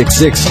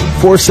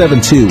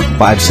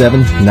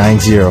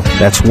 1-866-472-5790.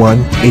 That's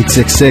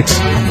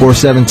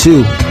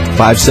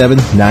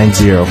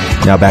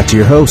 1-866-472-5790. Now back to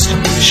your host,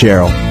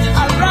 Cheryl.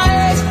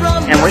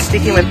 And we're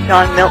speaking with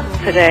John Milton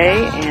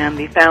today, and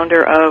the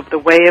founder of The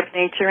Way of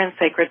Nature and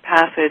Sacred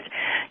Passage.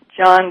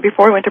 John,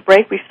 before we went to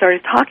break, we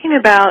started talking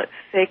about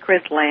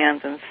sacred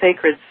lands and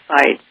sacred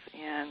sites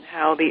and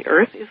how the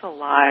earth is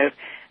alive.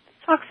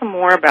 Let's talk some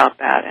more about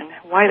that and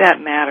why that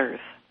matters.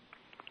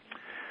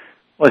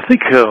 Well, I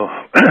think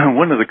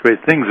one of the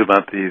great things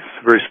about these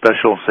very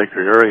special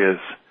sacred areas,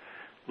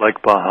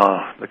 like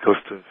Baja, the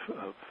coast of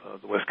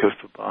the west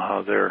coast of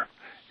Baja there,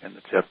 and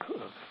the tip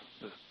of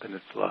the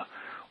peninsula,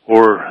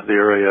 or the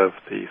area of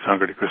the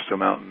Sangre de Cristo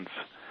Mountains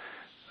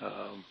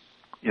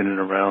in and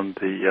around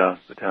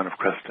the town of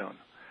Crestone.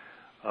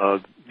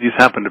 These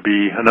happen to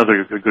be,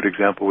 another good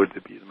example would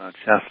be the Mount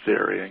Shasta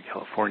area in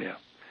California.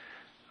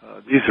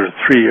 These are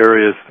three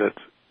areas that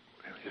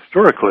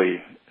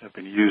historically have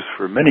been used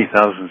for many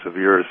thousands of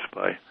years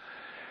by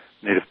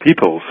native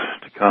peoples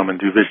to come and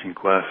do vision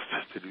quests,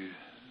 to do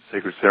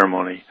sacred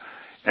ceremony,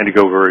 and to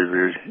go very,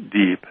 very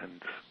deep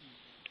and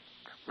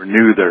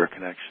renew their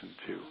connection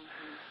to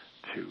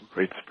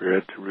Great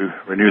Spirit, to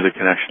renew the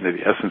connection to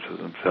the essence of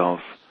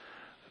themselves,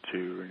 to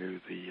renew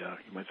the,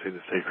 you might say,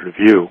 the sacred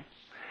view.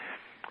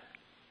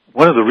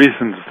 One of the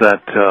reasons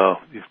that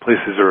these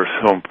places are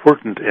so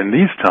important in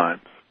these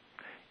times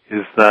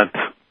is that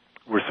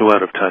we're so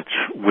out of touch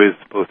with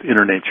both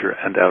inner nature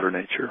and outer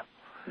nature.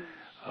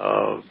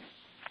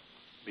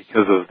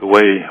 Because of the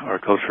way our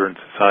culture and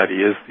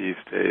society is these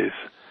days,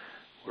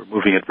 we're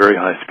moving at very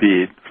high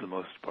speed for the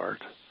most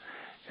part.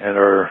 And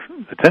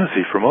the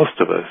tendency for most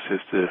of us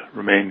is to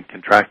remain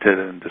contracted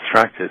and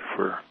distracted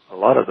for a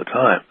lot of the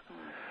time.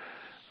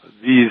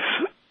 These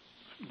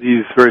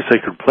very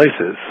sacred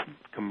places,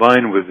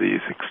 combined with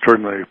these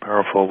extraordinarily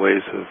powerful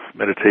ways of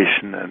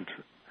meditation, and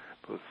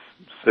both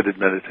seated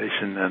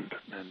meditation and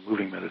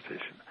moving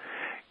meditation,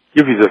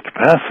 give you the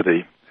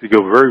capacity to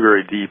go very,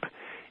 very deep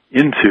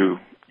into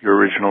your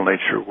original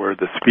nature, where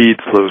the speed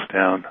slows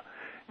down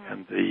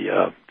and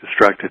the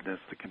distractedness,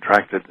 the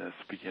contractedness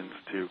begins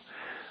to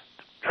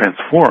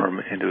transform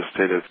into a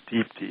state of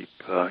deep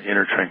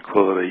inner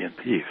tranquility and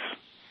peace.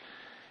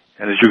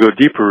 And as you go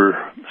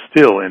deeper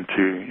still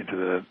into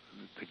the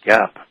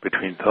gap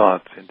between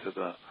thoughts, into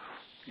the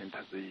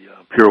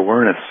pure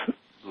awareness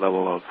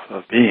level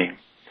of being,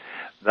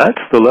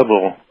 that's the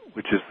level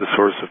which is the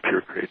source of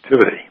pure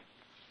creativity.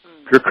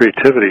 Pure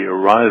creativity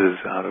arises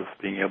out of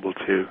being able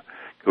to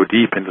go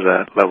deep into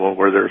that level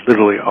where there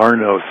literally are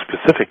no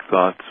specific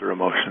thoughts or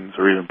emotions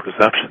or even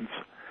perceptions.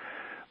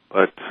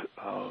 But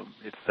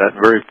it's that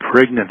very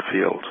pregnant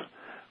field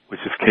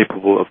which is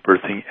capable of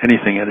birthing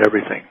anything and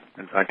everything.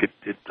 In fact,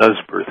 it does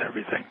birth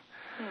everything.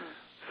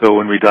 So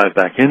when we dive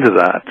back into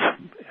that,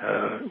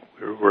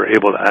 we're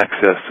able to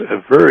access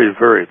a very,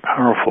 very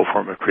powerful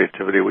form of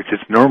creativity which is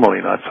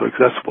normally not so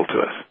accessible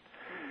to us.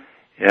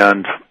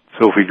 And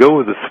so if we go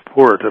with the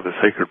support of a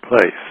sacred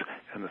place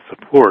and the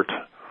support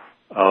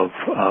of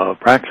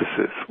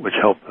practices which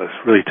help us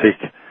really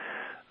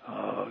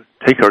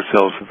take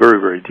ourselves very,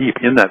 very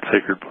deep in that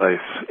sacred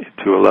place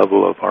into a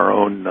level of our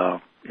own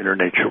inner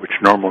nature,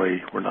 which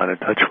normally we're not in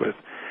touch with,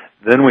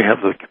 then we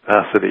have the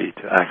capacity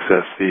to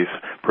access these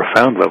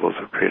profound levels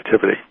of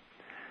creativity.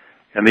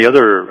 And the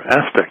other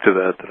aspect of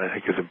that I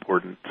think is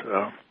important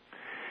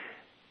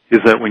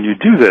is that when you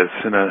do this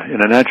in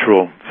a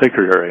natural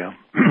sacred area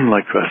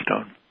like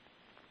Crestone,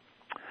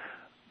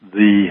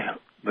 the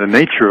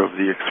nature of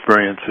the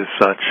experience is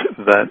such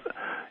that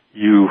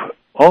you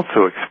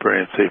also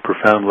experience a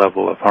profound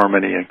level of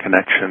harmony and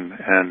connection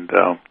and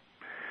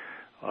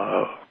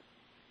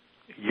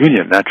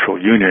natural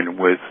union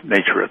with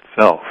nature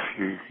itself.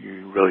 You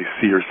really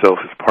see yourself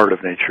as part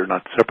of nature,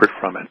 not separate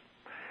from it.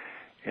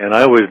 And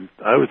I would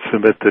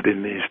submit that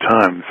in these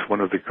times,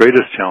 one of the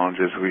greatest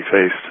challenges we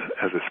face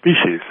as a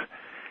species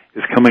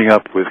is coming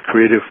up with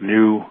creative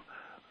new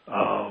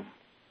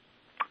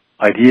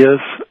ideas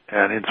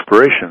and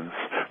inspirations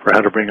for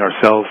how to bring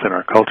ourselves and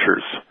our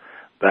cultures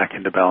back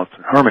into balance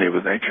and harmony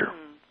with nature.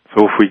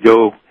 So if we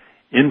go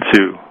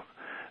into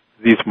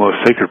these most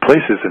sacred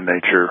places in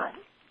nature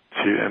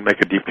and make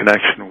a deep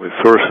connection with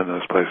Source in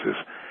those places,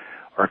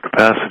 our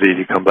capacity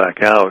to come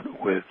back out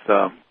with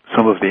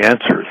some of the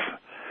answers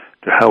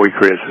to how we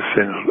create a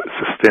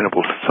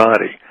sustainable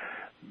society,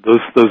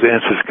 those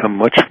answers come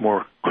much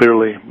more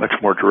clearly, much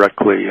more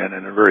directly, and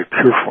in a very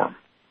pure form.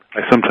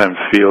 I sometimes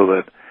feel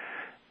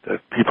that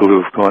people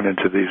who have gone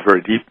into these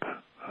very deep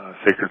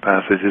sacred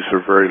passages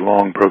or very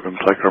long programs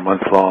like our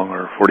month-long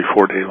or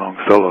 44-day-long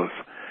solos,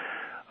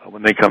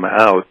 when they come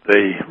out,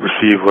 they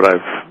receive what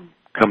I've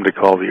come to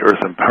call the earth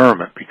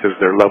empowerment, because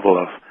their level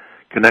of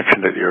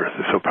connection to the earth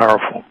is so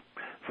powerful.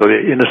 So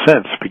they, in a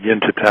sense, begin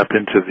to tap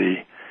into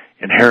the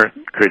inherent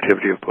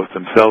creativity of both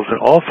themselves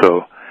and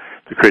also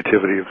the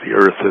creativity of the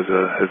earth as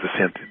a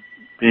sentient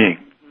being.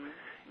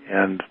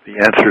 And the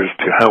answers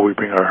to how we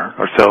bring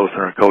ourselves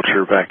and our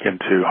culture back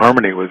into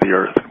harmony with the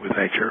earth and with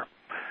nature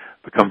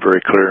become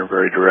very clear and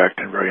very direct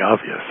and very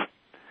obvious.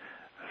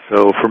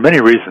 So for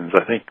many reasons,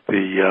 I think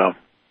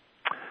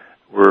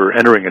we're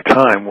entering a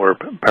time where,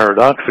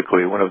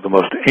 paradoxically, one of the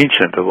most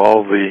ancient of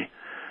all the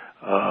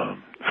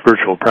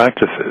spiritual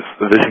practices,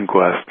 the Vision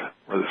Quest,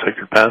 or the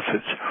Sacred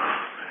Passage,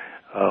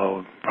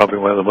 probably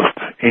one of the most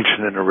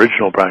ancient and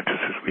original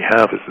practices we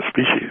have as a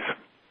species,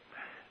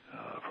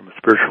 from a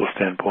spiritual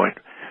standpoint.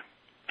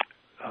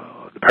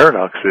 The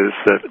paradox is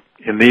that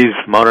in these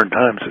modern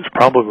times, it's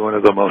probably one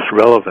of the most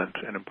relevant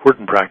and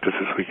important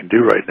practices we can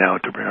do right now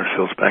to bring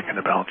ourselves back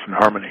into balance and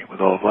harmony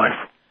with all of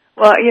life.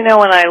 Well,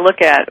 when I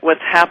look at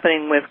what's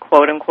happening with,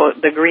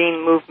 quote-unquote, the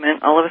green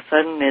movement, all of a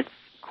sudden it's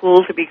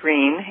cool to be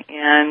green,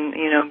 and,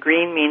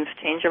 green means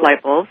change your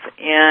light bulbs,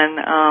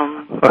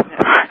 and,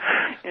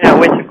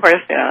 which, of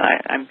course,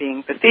 I'm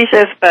being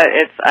facetious, but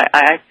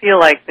I feel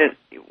like that,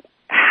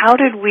 how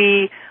did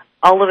we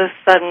all of a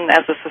sudden,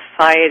 as a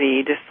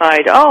society,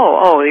 decide,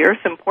 the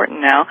Earth's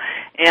important now,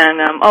 and,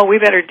 we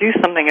better do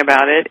something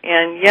about it,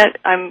 and yet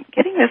I'm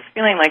getting this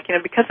feeling like,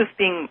 because it's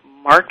being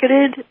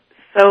marketed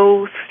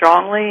so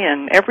strongly,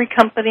 and every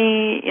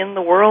company in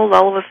the world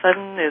all of a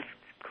sudden is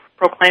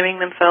proclaiming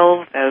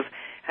themselves as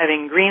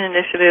having green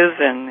initiatives,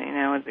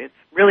 and it's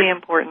really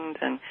important.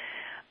 And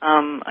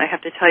I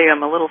have to tell you,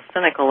 I'm a little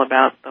cynical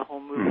about the whole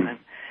movement.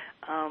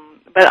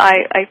 But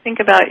I think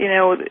about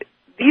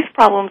these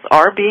problems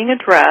are being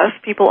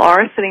addressed. People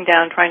are sitting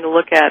down trying to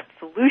look at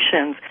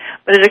solutions.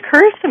 But it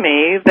occurs to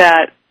me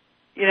that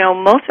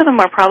most of them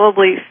are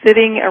probably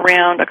sitting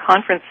around a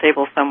conference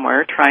table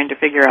somewhere trying to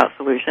figure out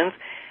solutions.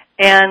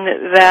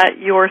 And that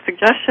your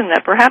suggestion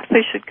that perhaps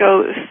they should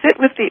go sit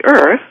with the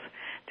earth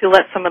to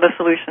let some of the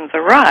solutions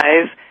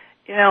arise,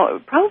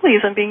 probably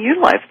isn't being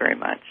utilized very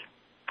much.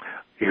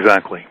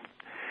 Exactly.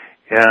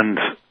 And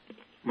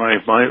my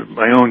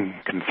own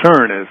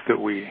concern is that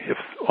if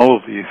all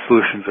of these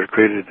solutions are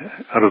created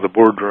out of the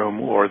boardroom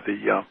or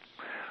the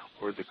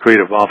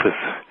creative office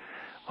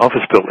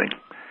building,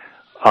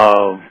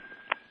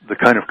 the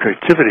kind of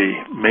creativity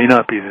may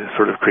not be the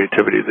sort of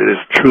creativity that is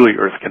truly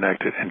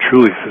earth-connected and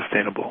truly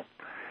sustainable.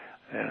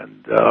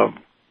 And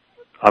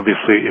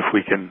obviously, if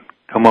we can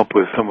come up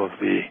with some of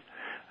these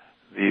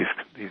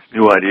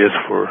new ideas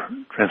for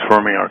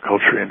transforming our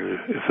culture into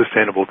a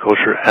sustainable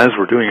culture, as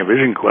we're doing a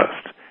Vision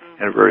Quest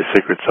and a very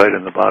sacred site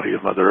in the body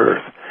of Mother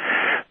Earth,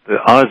 the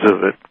odds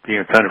of it being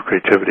a kind of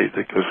creativity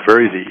that goes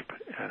very deep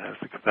and has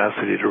the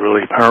capacity to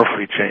really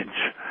powerfully change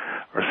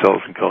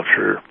ourselves and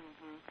culture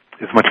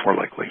is much more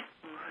likely.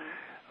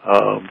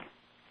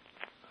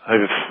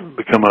 I've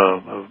become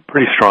a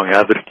pretty strong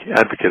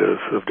advocate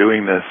of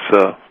doing this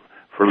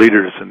for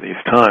leaders in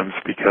these times,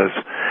 because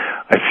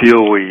I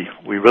feel we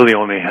really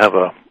only have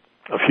a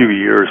few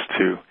years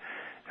to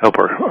help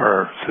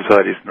our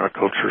societies and our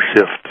culture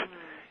shift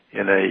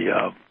in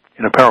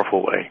a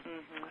powerful way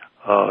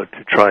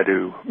to try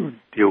to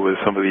deal with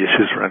some of the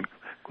issues around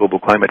global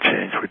climate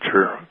change, which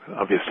are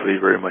obviously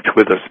very much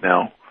with us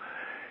now.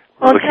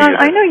 Well, John,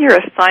 I know you're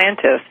a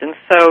scientist, and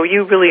so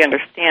you really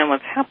understand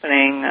what's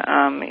happening,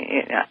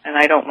 and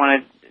I don't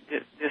want to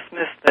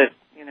dismiss that,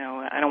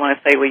 I don't want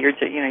to say, well, you're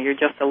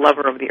just a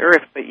lover of the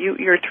earth, but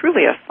you're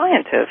truly a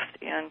scientist.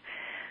 And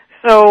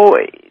so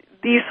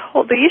the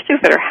issues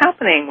that are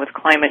happening with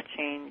climate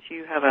change,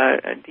 you have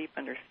a deep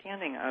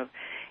understanding of.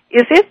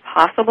 Is it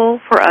possible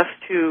for us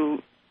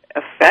to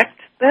affect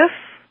this?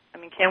 I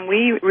mean, can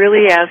we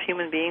really, as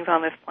human beings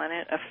on this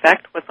planet,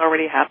 affect what's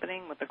already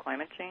happening with the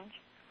climate change?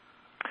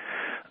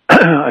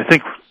 I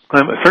think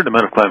a certain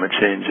amount of climate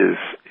change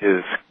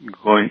is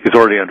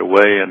already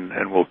underway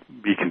and will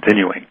be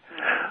continuing.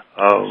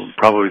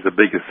 Probably the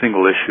biggest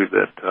single issue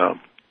that,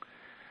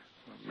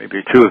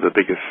 maybe two of the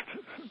biggest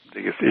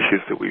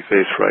issues that we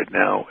face right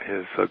now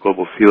is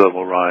global sea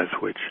level rise,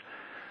 which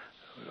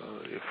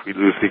if we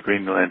lose the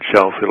Greenland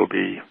shelf, it'll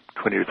be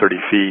 20 or 30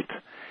 feet.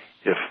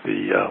 If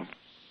the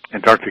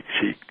Antarctic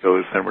sheet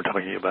goes, then we're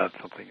talking about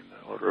something in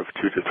the order of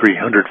 200 to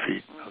 300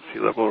 feet of sea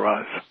level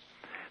rise.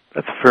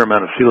 That's a fair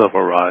amount of sea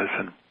level rise,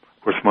 and of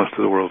course most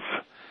of the world's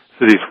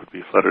cities would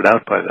be flooded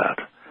out by that.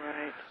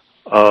 Right.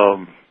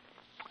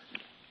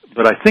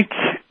 But I think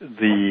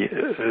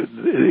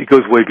it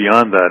goes way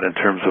beyond that in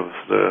terms of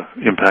the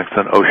impacts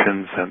on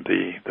oceans and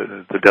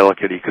the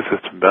delicate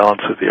ecosystem balance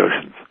of the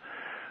oceans.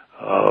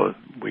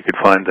 We could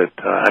find that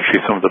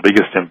actually some of the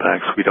biggest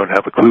impacts we don't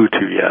have a clue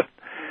to yet.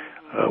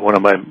 One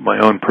of my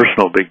own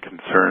personal big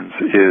concerns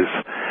is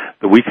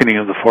the weakening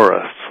of the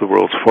forests, the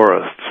world's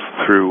forests,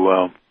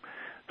 through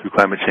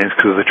climate change,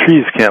 because the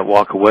trees can't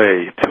walk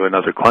away to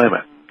another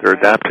climate. They're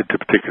adapted to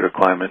particular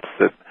climates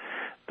that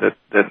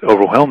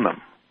overwhelm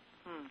them.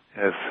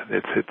 As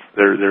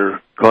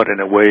they're caught in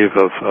a wave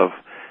of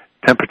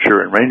temperature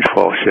and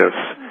rainfall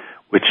shifts,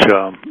 which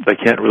they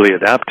can't really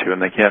adapt to,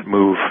 and they can't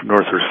move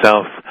north or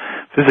south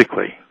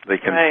physically. They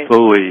can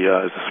slowly,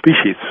 as a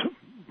species,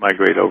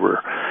 migrate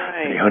over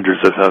many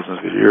hundreds of thousands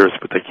of years,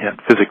 but they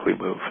can't physically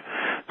move.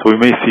 So we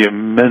may see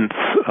immense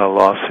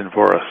loss in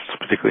forests,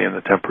 particularly in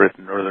the temperate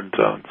and northern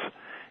zones.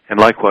 And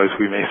likewise,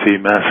 we may see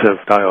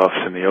massive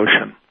die-offs in the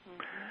ocean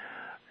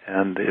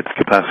and its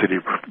capacity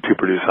to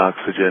produce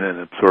oxygen and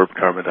absorb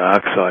carbon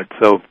dioxide.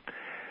 So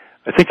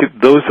I think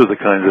those are the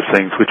kinds of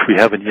things which we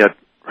haven't yet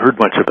heard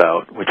much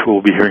about, which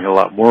we'll be hearing a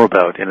lot more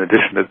about, in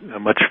addition to a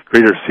much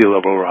greater sea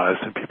level rise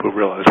than people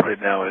realize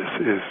right now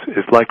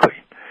is likely.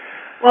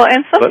 Well,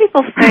 and some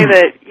people say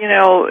that,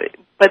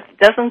 but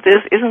isn't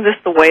this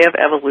the way of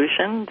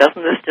evolution?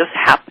 Doesn't this just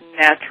happen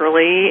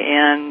naturally,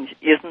 and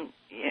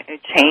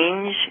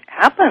change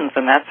happens,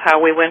 and that's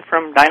how we went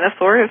from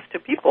dinosaurs to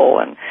people?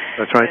 And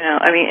that's right.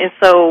 And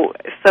so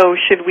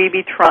should we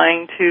be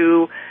trying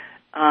to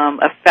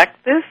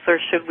affect this, or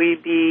should we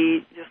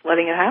be just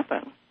letting it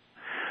happen?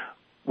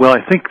 Well,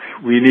 I think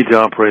we need to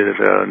operate at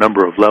a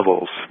number of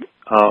levels.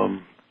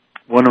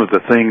 One of the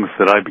things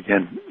that I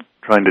began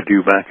trying to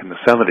do back in the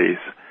 70s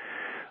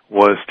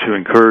was to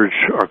encourage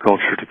our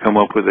culture to come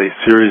up with a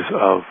series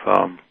of,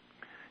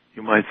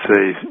 you might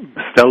say,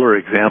 stellar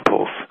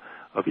examples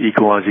of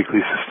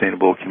ecologically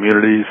sustainable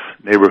communities,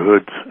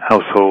 neighborhoods,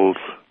 households,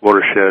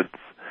 watersheds,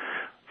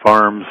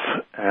 farms,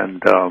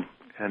 and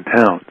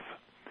towns.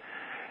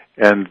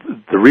 And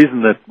the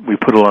reason that we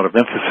put a lot of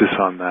emphasis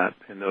on that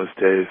in those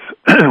days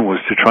was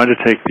to try to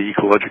take the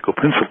ecological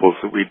principles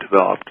that we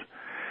developed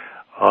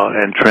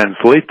and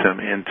translate them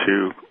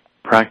into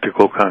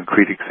practical,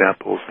 concrete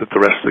examples that the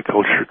rest of the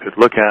culture could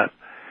look at,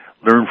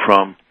 learn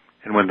from,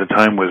 and when the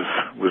time was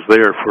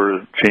there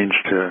for change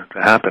to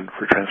happen,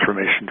 for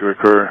transformation to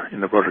occur in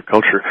the broader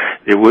culture,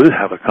 it would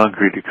have a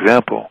concrete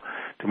example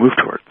to move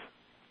towards.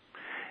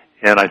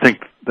 And I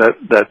think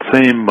that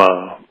same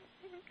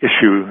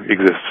issue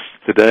exists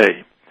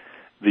today.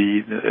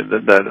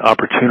 That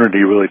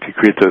opportunity really to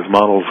create those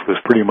models was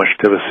pretty much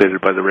devastated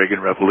by the Reagan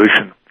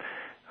Revolution.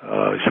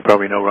 As you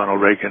probably know,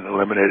 Ronald Reagan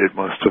eliminated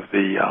most of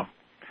the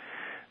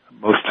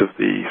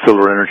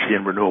solar energy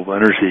and renewable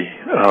energy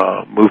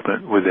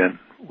movement within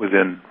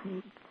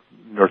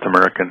North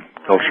American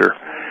culture.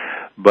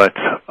 But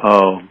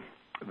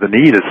the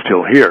need is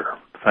still here.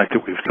 The fact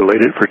that we've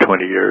delayed it for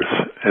 20 years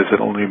has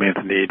only made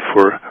the need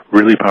for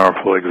really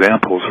powerful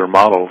examples or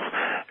models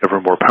ever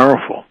more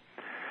powerful.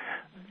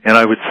 And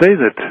I would say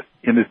that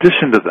in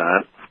addition to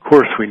that, of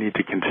course, we need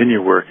to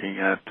continue working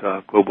at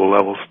global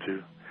levels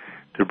to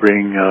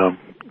bring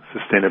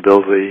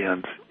sustainability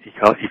and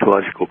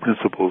ecological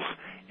principles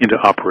into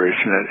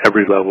operation at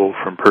every level,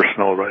 from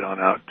personal right on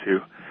out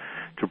to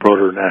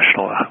broader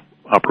national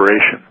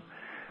operation.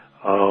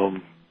 I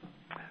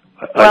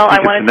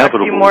want to talk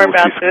to you more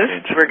about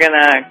this. We're going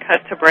to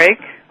cut to break.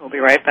 We'll be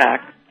right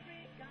back.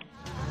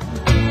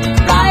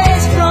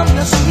 Rise from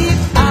the sleep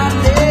of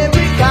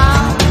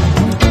America.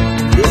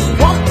 There's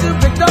work to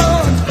be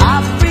done,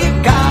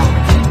 Africa.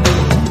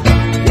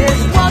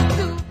 There's work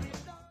to be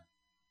done.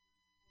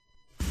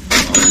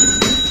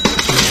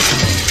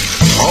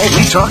 All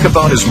we talk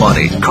about is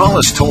money. Call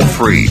us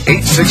toll-free,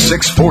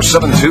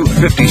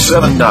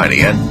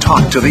 866-472-5790, and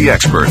talk to the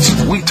experts.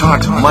 We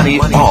talk money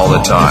all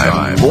the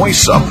time.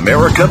 Voice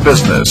America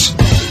Business.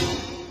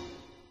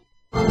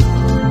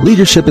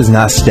 Leadership is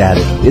not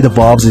static. It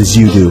evolves as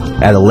you do.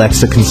 At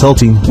Alexa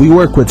Consulting, we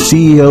work with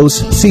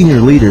CEOs, senior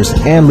leaders,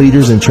 and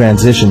leaders in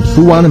transition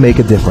who want to make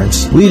a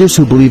difference. Leaders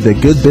who believe that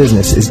good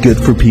business is good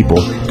for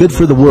people, good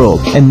for the world,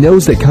 and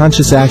knows that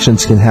conscious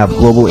actions can have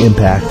global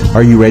impact.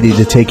 Are you ready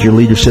to take your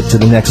leadership to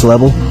the next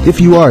level? If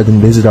you are, then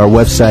visit our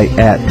website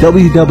at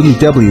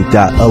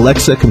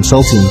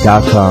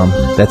www.alexaconsulting.com.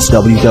 That's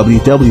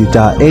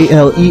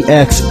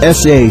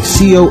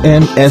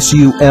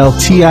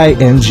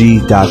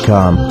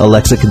www.alexaconsulting.com.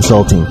 Alexa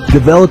Consulting,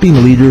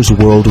 developing leaders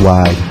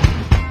worldwide.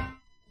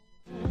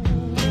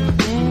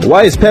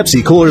 Why is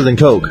Pepsi cooler than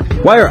Coke?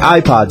 Why are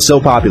iPods so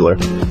popular?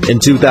 In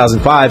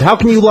 2005, how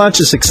can you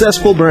launch a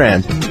successful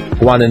brand?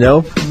 Want to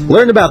know?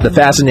 Learn about the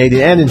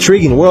fascinating and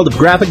intriguing world of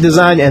graphic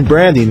design and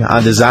branding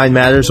on Design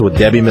Matters with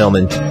Debbie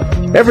Millman.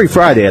 Every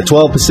Friday at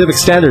 12 Pacific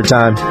Standard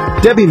Time,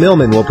 Debbie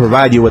Millman will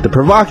provide you with a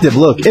provocative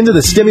look into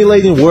the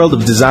stimulating world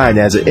of design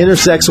as it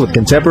intersects with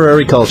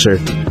contemporary culture.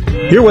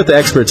 Hear what the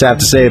experts have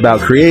to say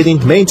about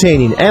creating,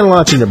 maintaining, and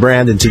launching a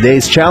brand in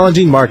today's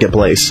challenging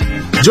marketplace.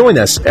 Join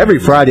us every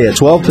Friday at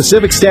 12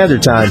 Pacific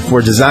Standard Time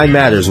for Design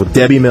Matters with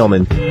Debbie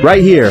Millman,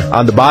 right here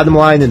on the Bottom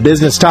Line in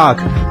Business Talk,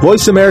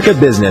 Voice America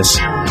Business.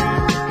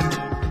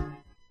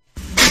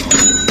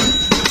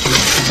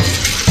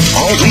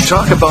 All we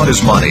talk about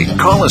is money.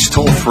 Call us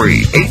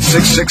toll-free,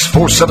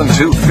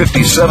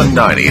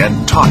 866-472-5790,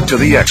 and talk to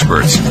the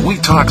experts. We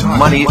talk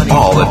money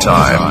all the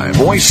time.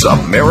 Voice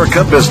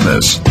America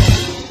Business.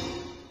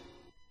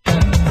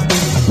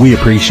 We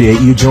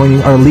appreciate you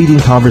joining our leading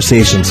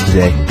conversations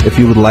today. If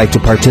you would like to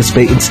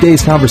participate in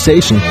today's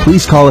conversation,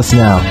 please call us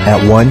now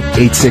at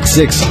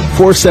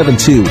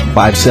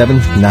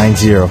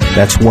 1-866-472-5790.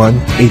 That's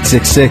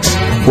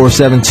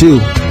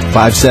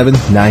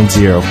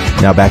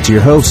 1-866-472-5790. Now back to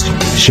your host,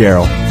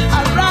 Cheryl.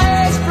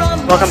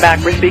 Welcome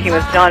back. We're speaking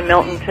with John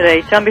Milton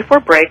today. John,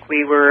 before break,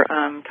 we were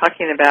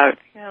talking about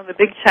the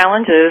big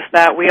challenges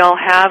that we all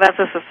have as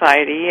a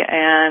society,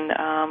 and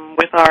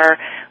with our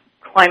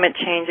climate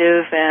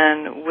changes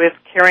and with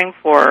caring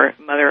for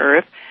Mother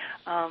Earth.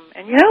 I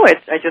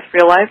just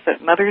realized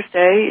that Mother's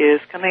Day is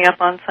coming up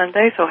on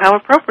Sunday, so how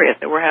appropriate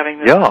that we're having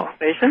this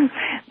conversation.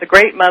 The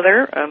great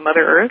Mother,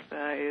 Mother Earth,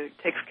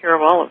 takes care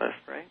of all of us,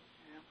 right?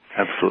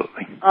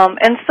 Absolutely.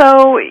 And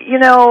so,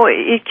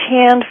 it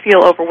can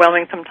feel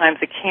overwhelming sometimes.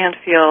 It can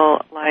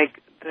feel like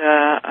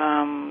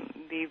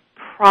the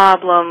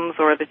problems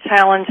or the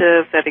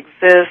challenges that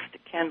exist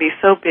can be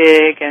so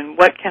big, and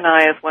what can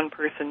I as one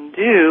person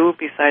do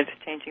besides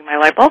changing my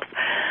light bulbs?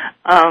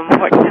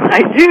 What can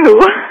I do?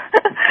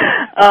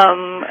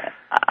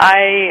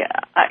 I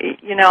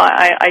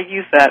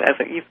use that as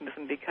a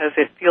euphemism because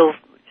it feels,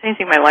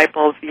 changing my light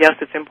bulbs, yes,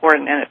 it's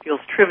important, and it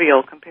feels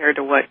trivial compared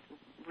to what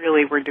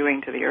really we're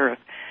doing to the earth.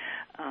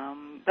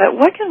 But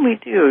what can we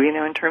do,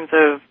 in terms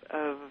of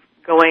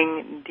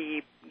going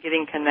deep,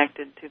 getting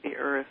connected to the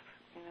earth?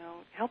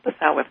 Help us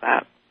out with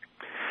that.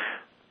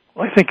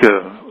 Well, I think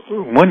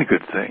one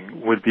good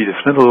thing would be to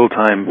spend a little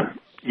time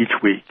each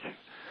week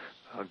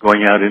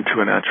going out into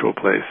a natural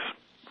place.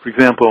 For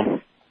example,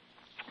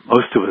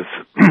 most of us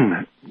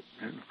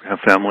have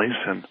families,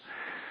 and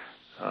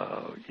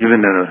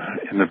even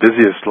in the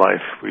busiest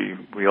life,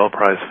 we all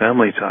prize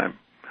family time.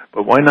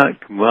 But why not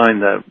combine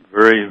that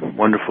very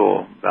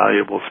wonderful,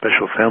 valuable,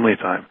 special family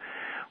time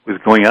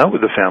with going out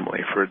with the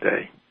family for a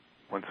day,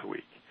 once a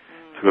week,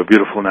 to a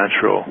beautiful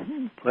natural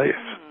place,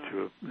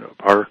 to a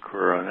park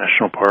or a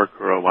national park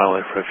or a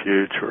wildlife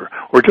refuge or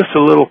just a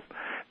little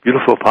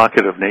beautiful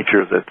pocket of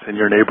nature that's in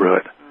your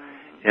neighborhood,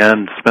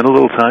 and spend a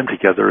little time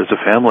together as a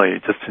family,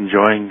 just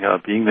enjoying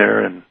being there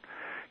and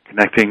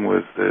connecting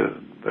with the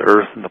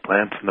earth and the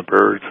plants and the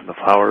birds and the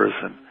flowers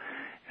and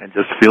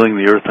just feeling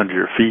the earth under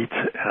your feet.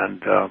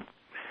 And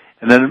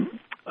then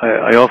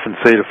I often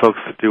say to folks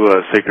that do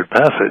a sacred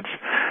passage,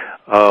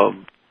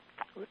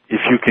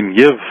 if you can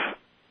give,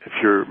 if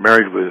you're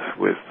married with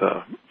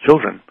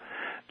children,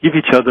 give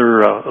each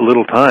other a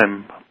little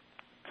time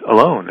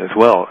alone as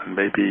well. And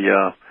maybe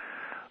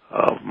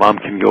mom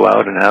can go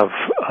out and have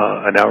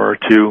an hour or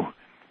two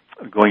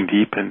going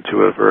deep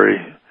into a very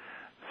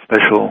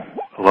special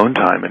alone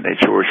time in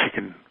nature where she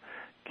can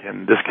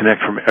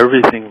disconnect from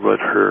everything but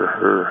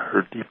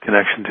her deep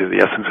connection to the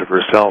essence of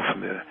herself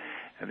and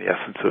the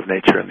essence of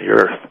nature and the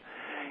earth,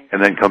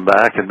 and then come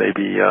back and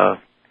maybe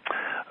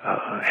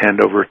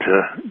hand over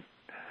to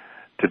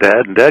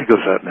Dad, and Dad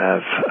goes out and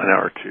has an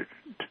hour to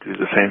do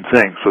the same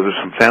thing. So there's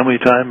some family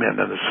time, and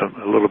then there's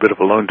a little bit of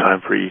alone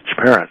time for each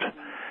parent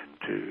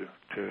to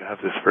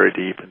have this very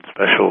deep and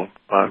special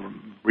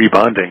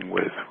rebonding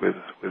with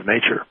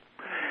nature.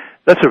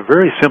 That's a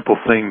very simple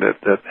thing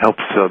that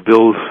helps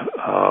build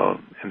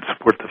and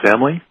support the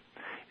family.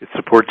 It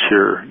supports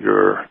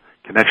your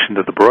connection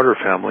to the broader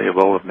family of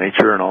all of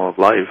nature and all of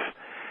life,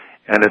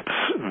 and it's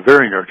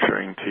very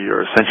nurturing to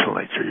your essential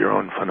nature, your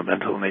own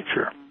fundamental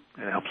nature,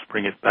 and it helps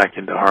bring it back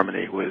into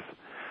harmony with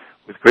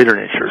greater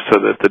nature, so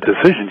that the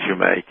decisions you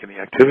make and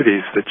the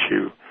activities that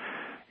you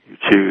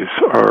choose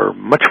are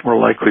much more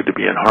likely to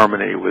be in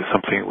harmony with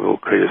something that will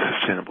create a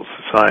sustainable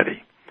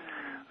society.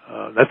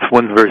 That's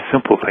one very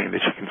simple thing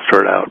that you can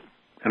start out.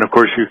 And of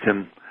course you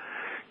can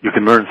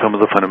learn some of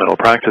the fundamental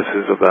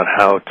practices about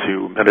how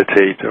to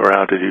meditate or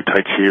how to do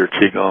Tai Chi or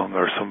Qigong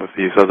or some of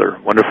these other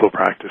wonderful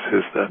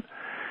practices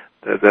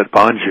that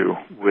bond you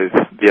with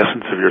the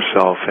essence of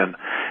yourself and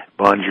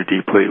bond you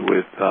deeply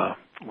with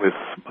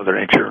Mother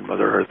Nature and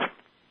Mother Earth.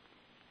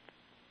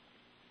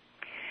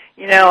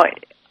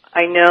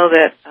 I know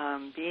that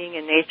being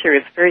in nature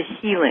is very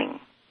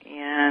healing,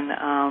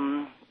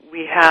 and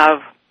we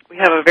have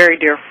a very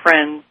dear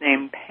friend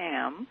named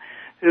Pam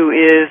who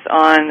is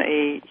on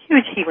a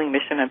huge healing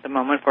mission at the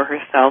moment for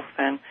herself,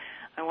 and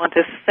I want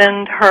to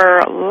send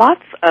her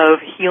lots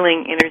of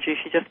healing energy.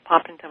 She just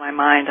popped into my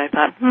mind. I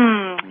thought,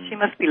 she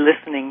must be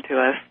listening to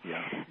us.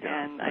 Yeah.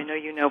 And I know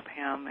you know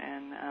Pam,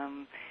 and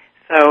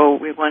so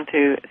we want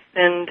to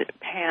send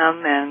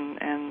Pam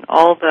and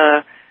all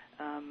the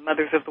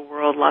mothers of the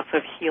world lots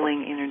of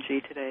healing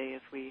energy today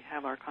as we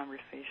have our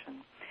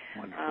conversation.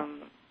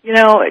 Wonderful.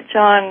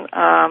 John,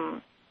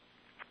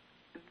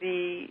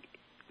 the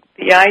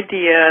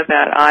idea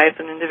that I, as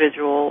an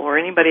individual, or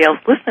anybody else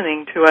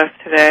listening to us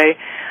today,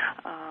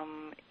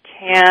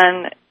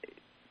 can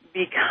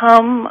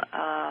become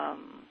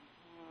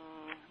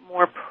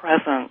more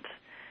present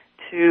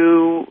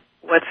to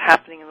what's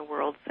happening in the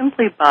world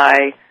simply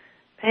by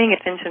paying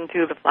attention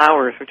to the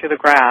flowers or to the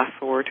grass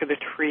or to the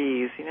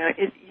trees. You know,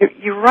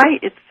 you're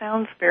right, it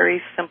sounds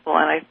very simple,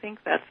 and I think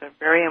that's a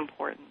very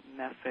important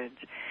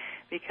message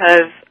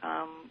because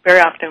very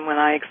often when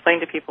I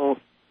explain to people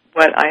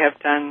what I have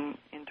done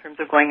in terms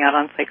of going out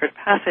on sacred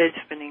passage,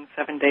 spending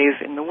 7 days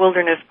in the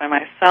wilderness by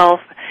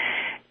myself,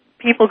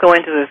 people go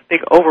into this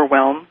big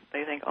overwhelm.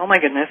 They think, oh my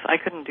goodness, I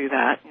couldn't do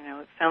that. You know,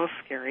 it sounds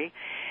scary.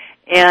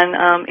 And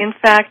in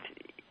fact,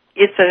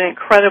 it's an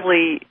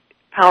incredibly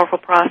powerful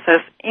process,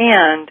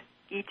 and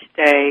each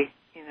day,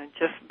 you know,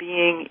 just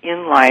being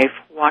in life,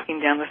 walking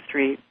down the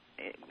street,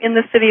 in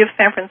the city of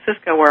San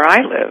Francisco where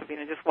I live, you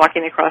know, just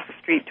walking across the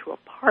street to a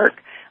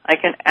park, I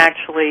can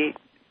actually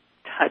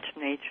touch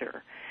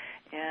nature.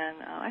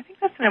 And I think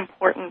that's an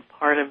important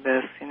part of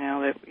this, you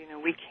know, that, you know,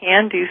 we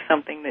can do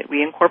something that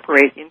we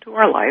incorporate into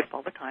our life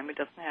all the time. It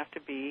doesn't have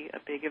to be a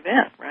big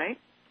event, right?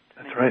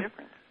 That's right.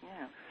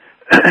 Yeah.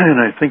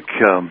 And I think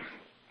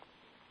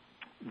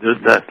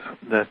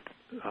that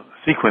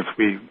sequence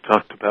we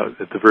talked about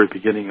at the very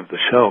beginning of the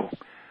show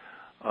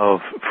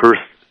of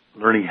first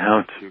learning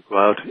how to go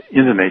out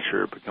into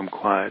nature, become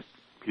quiet,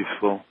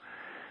 peaceful,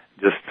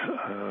 just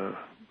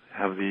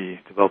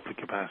develop the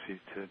capacity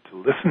to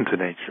listen to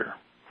nature,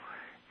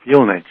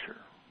 feel nature,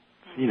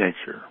 see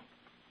nature,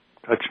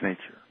 touch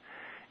nature,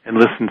 and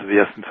listen to the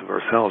essence of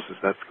ourselves as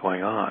that's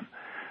going on.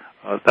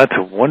 That's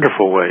a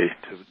wonderful way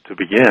to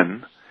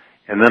begin.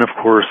 And then, of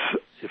course,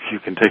 if you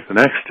can take the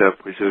next step,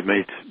 which is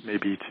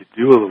maybe to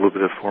do a little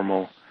bit of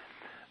formal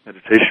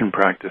meditation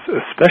practice,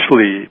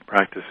 especially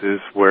practices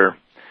where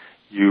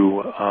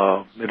you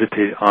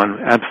meditate on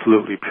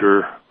absolutely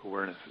pure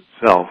awareness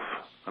itself,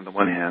 on the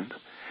one hand,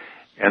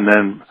 and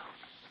then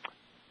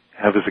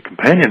have as a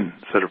companion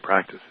set of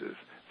practices,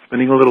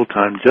 spending a little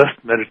time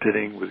just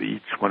meditating with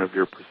each one of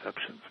your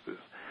perceptions,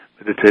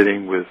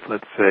 meditating with,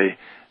 let's say,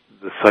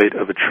 the sight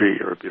of a tree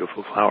or a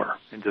beautiful flower,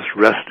 and just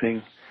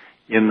resting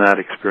in that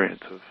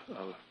experience of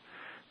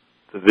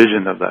the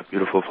vision of that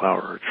beautiful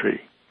flower or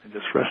tree, and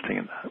just resting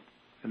in that.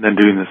 And then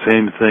doing the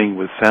same thing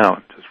with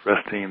sound, just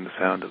resting in the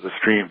sound of the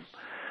stream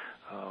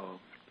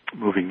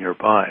moving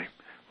nearby,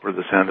 or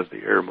the sound of the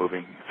air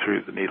moving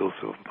through the needles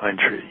of a pine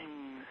tree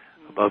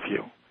above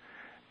you.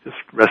 Just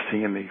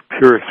resting in the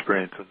pure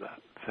experience of that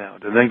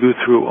sound. And then go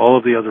through all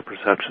of the other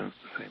perceptions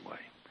the same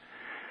way.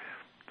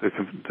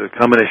 The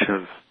combination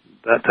of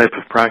that type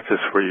of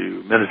practice where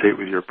you meditate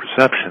with your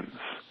perceptions,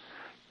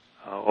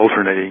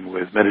 alternating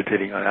with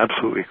meditating on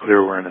absolutely clear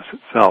awareness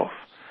itself,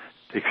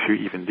 takes you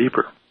even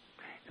deeper.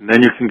 And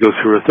then you can go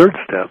through a third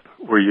step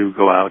where you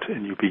go out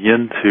and you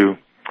begin to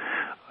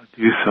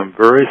do some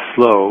very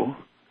slow,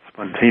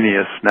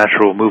 spontaneous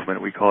natural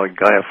movement. We call it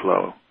Gaia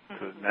flow.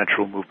 It's a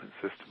natural movement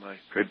system I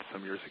created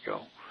some years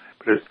ago.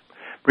 But it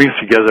brings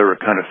together a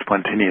kind of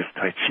spontaneous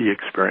Tai Chi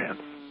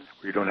experience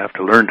where you don't have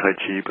to learn Tai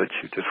Chi, but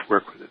you just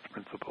work with its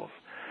principles.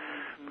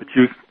 But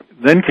you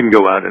then can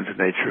go out into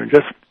nature and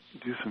just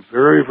do some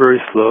very,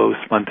 very slow,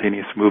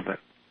 spontaneous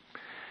movement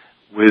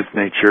with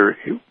nature,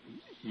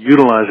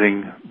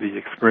 utilizing the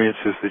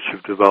experiences that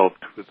you've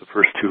developed with the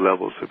first two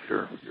levels of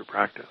your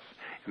practice.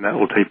 And that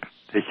will take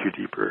you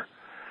deeper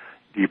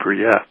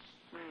yet.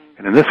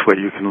 And in this way,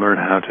 you can learn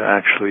how to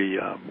actually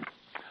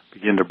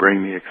begin to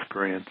bring the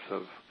experience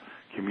of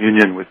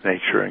communion with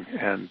nature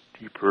and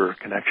deeper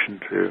connection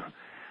to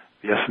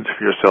the essence of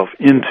yourself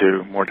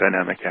into more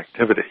dynamic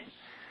activity.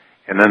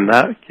 And then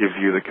that gives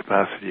you the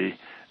capacity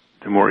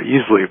to more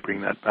easily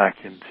bring that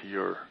back into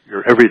your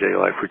everyday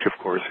life, which of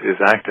course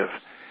is active,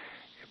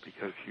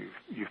 because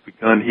you've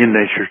begun in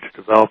nature to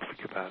develop the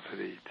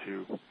capacity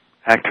to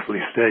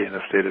actively stay in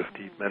a state of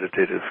deep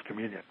meditative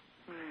communion.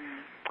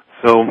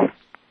 So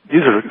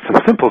these are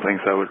some simple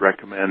things I would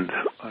recommend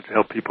to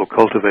help people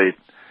cultivate,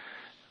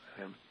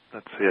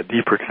 let's say, a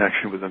deeper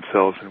connection with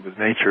themselves and with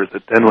nature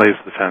that then lays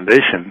the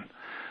foundation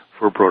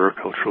for broader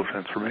cultural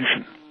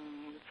transformation.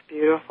 It's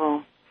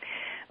beautiful.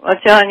 Well,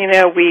 John, you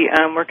know,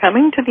 we're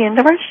coming to the end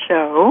of our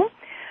show.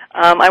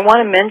 I want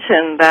to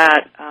mention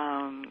that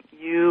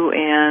you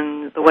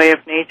and the Way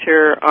of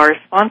Nature are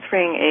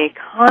sponsoring a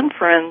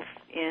conference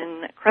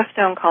in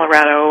Crestone,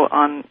 Colorado,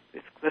 on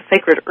the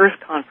Sacred Earth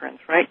Conference,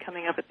 right,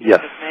 coming up at the end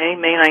of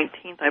May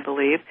 19th, I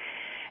believe.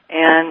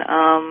 And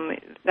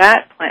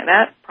that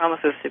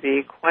promises to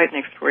be quite an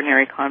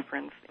extraordinary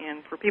conference.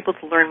 And for people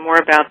to learn more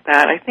about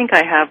that, I think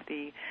I have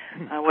the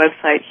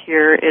website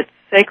here. It's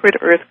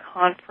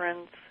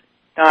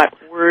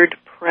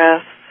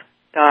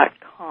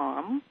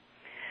sacredearthconference.wordpress.com.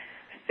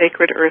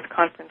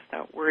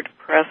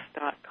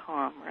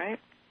 sacredearthconference.wordpress.com, right?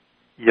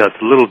 Yeah,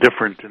 it's a little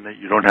different in that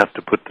you don't have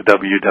to put the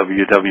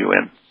www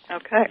in.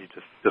 Okay. You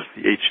just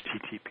the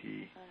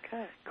HTTP //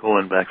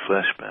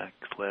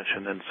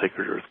 and then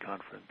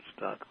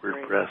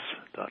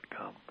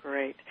sacredearthconference.wordpress.com.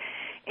 Great.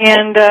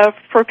 And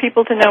for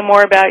people to know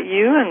more about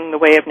you and the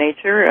Way of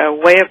Nature,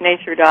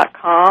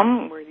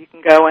 wayofnature.com, where you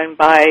can go and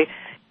buy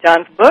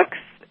John's books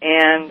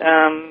and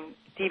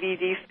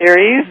DVD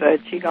series,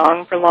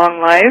 Qigong for Long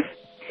Life.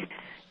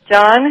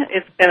 John,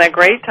 it's been a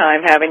great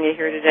time having you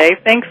here today.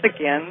 Thanks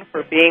again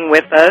for being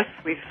with us.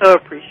 We so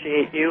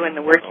appreciate you and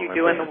the work you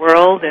do in the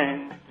world,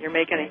 and you're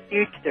making a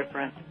huge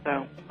difference.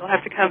 So you'll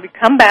have to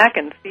come back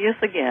and see us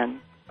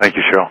again. Thank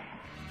you, Cheryl.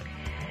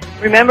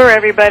 Remember,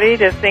 everybody,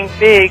 to think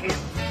big.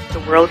 The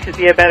world could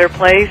be a better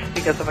place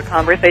because of a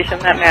conversation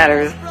that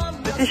matters.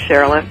 This is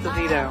Cheryl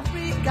Esposito.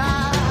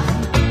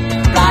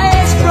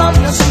 Rise from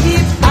your sleep,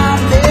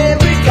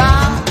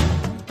 America.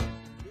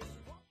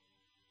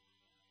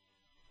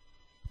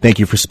 Thank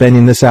you for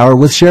spending this hour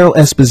with Cheryl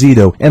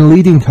Esposito and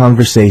Leading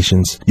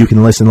Conversations. You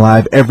can listen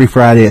live every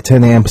Friday at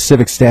 10 a.m.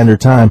 Pacific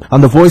Standard Time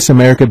on the Voice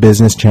America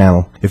Business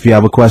Channel. If you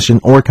have a question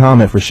or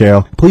comment for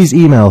Cheryl, please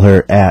email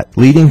her at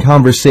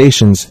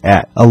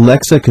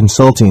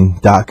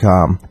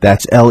leadingconversations@alexaconsulting.com.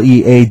 That's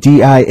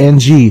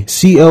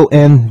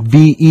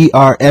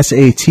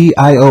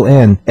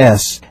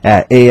LEADINGCONVERSATIONS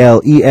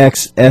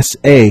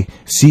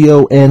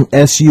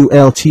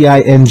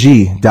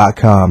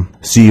 @ALEXSACONSULTING.com.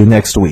 See you next week.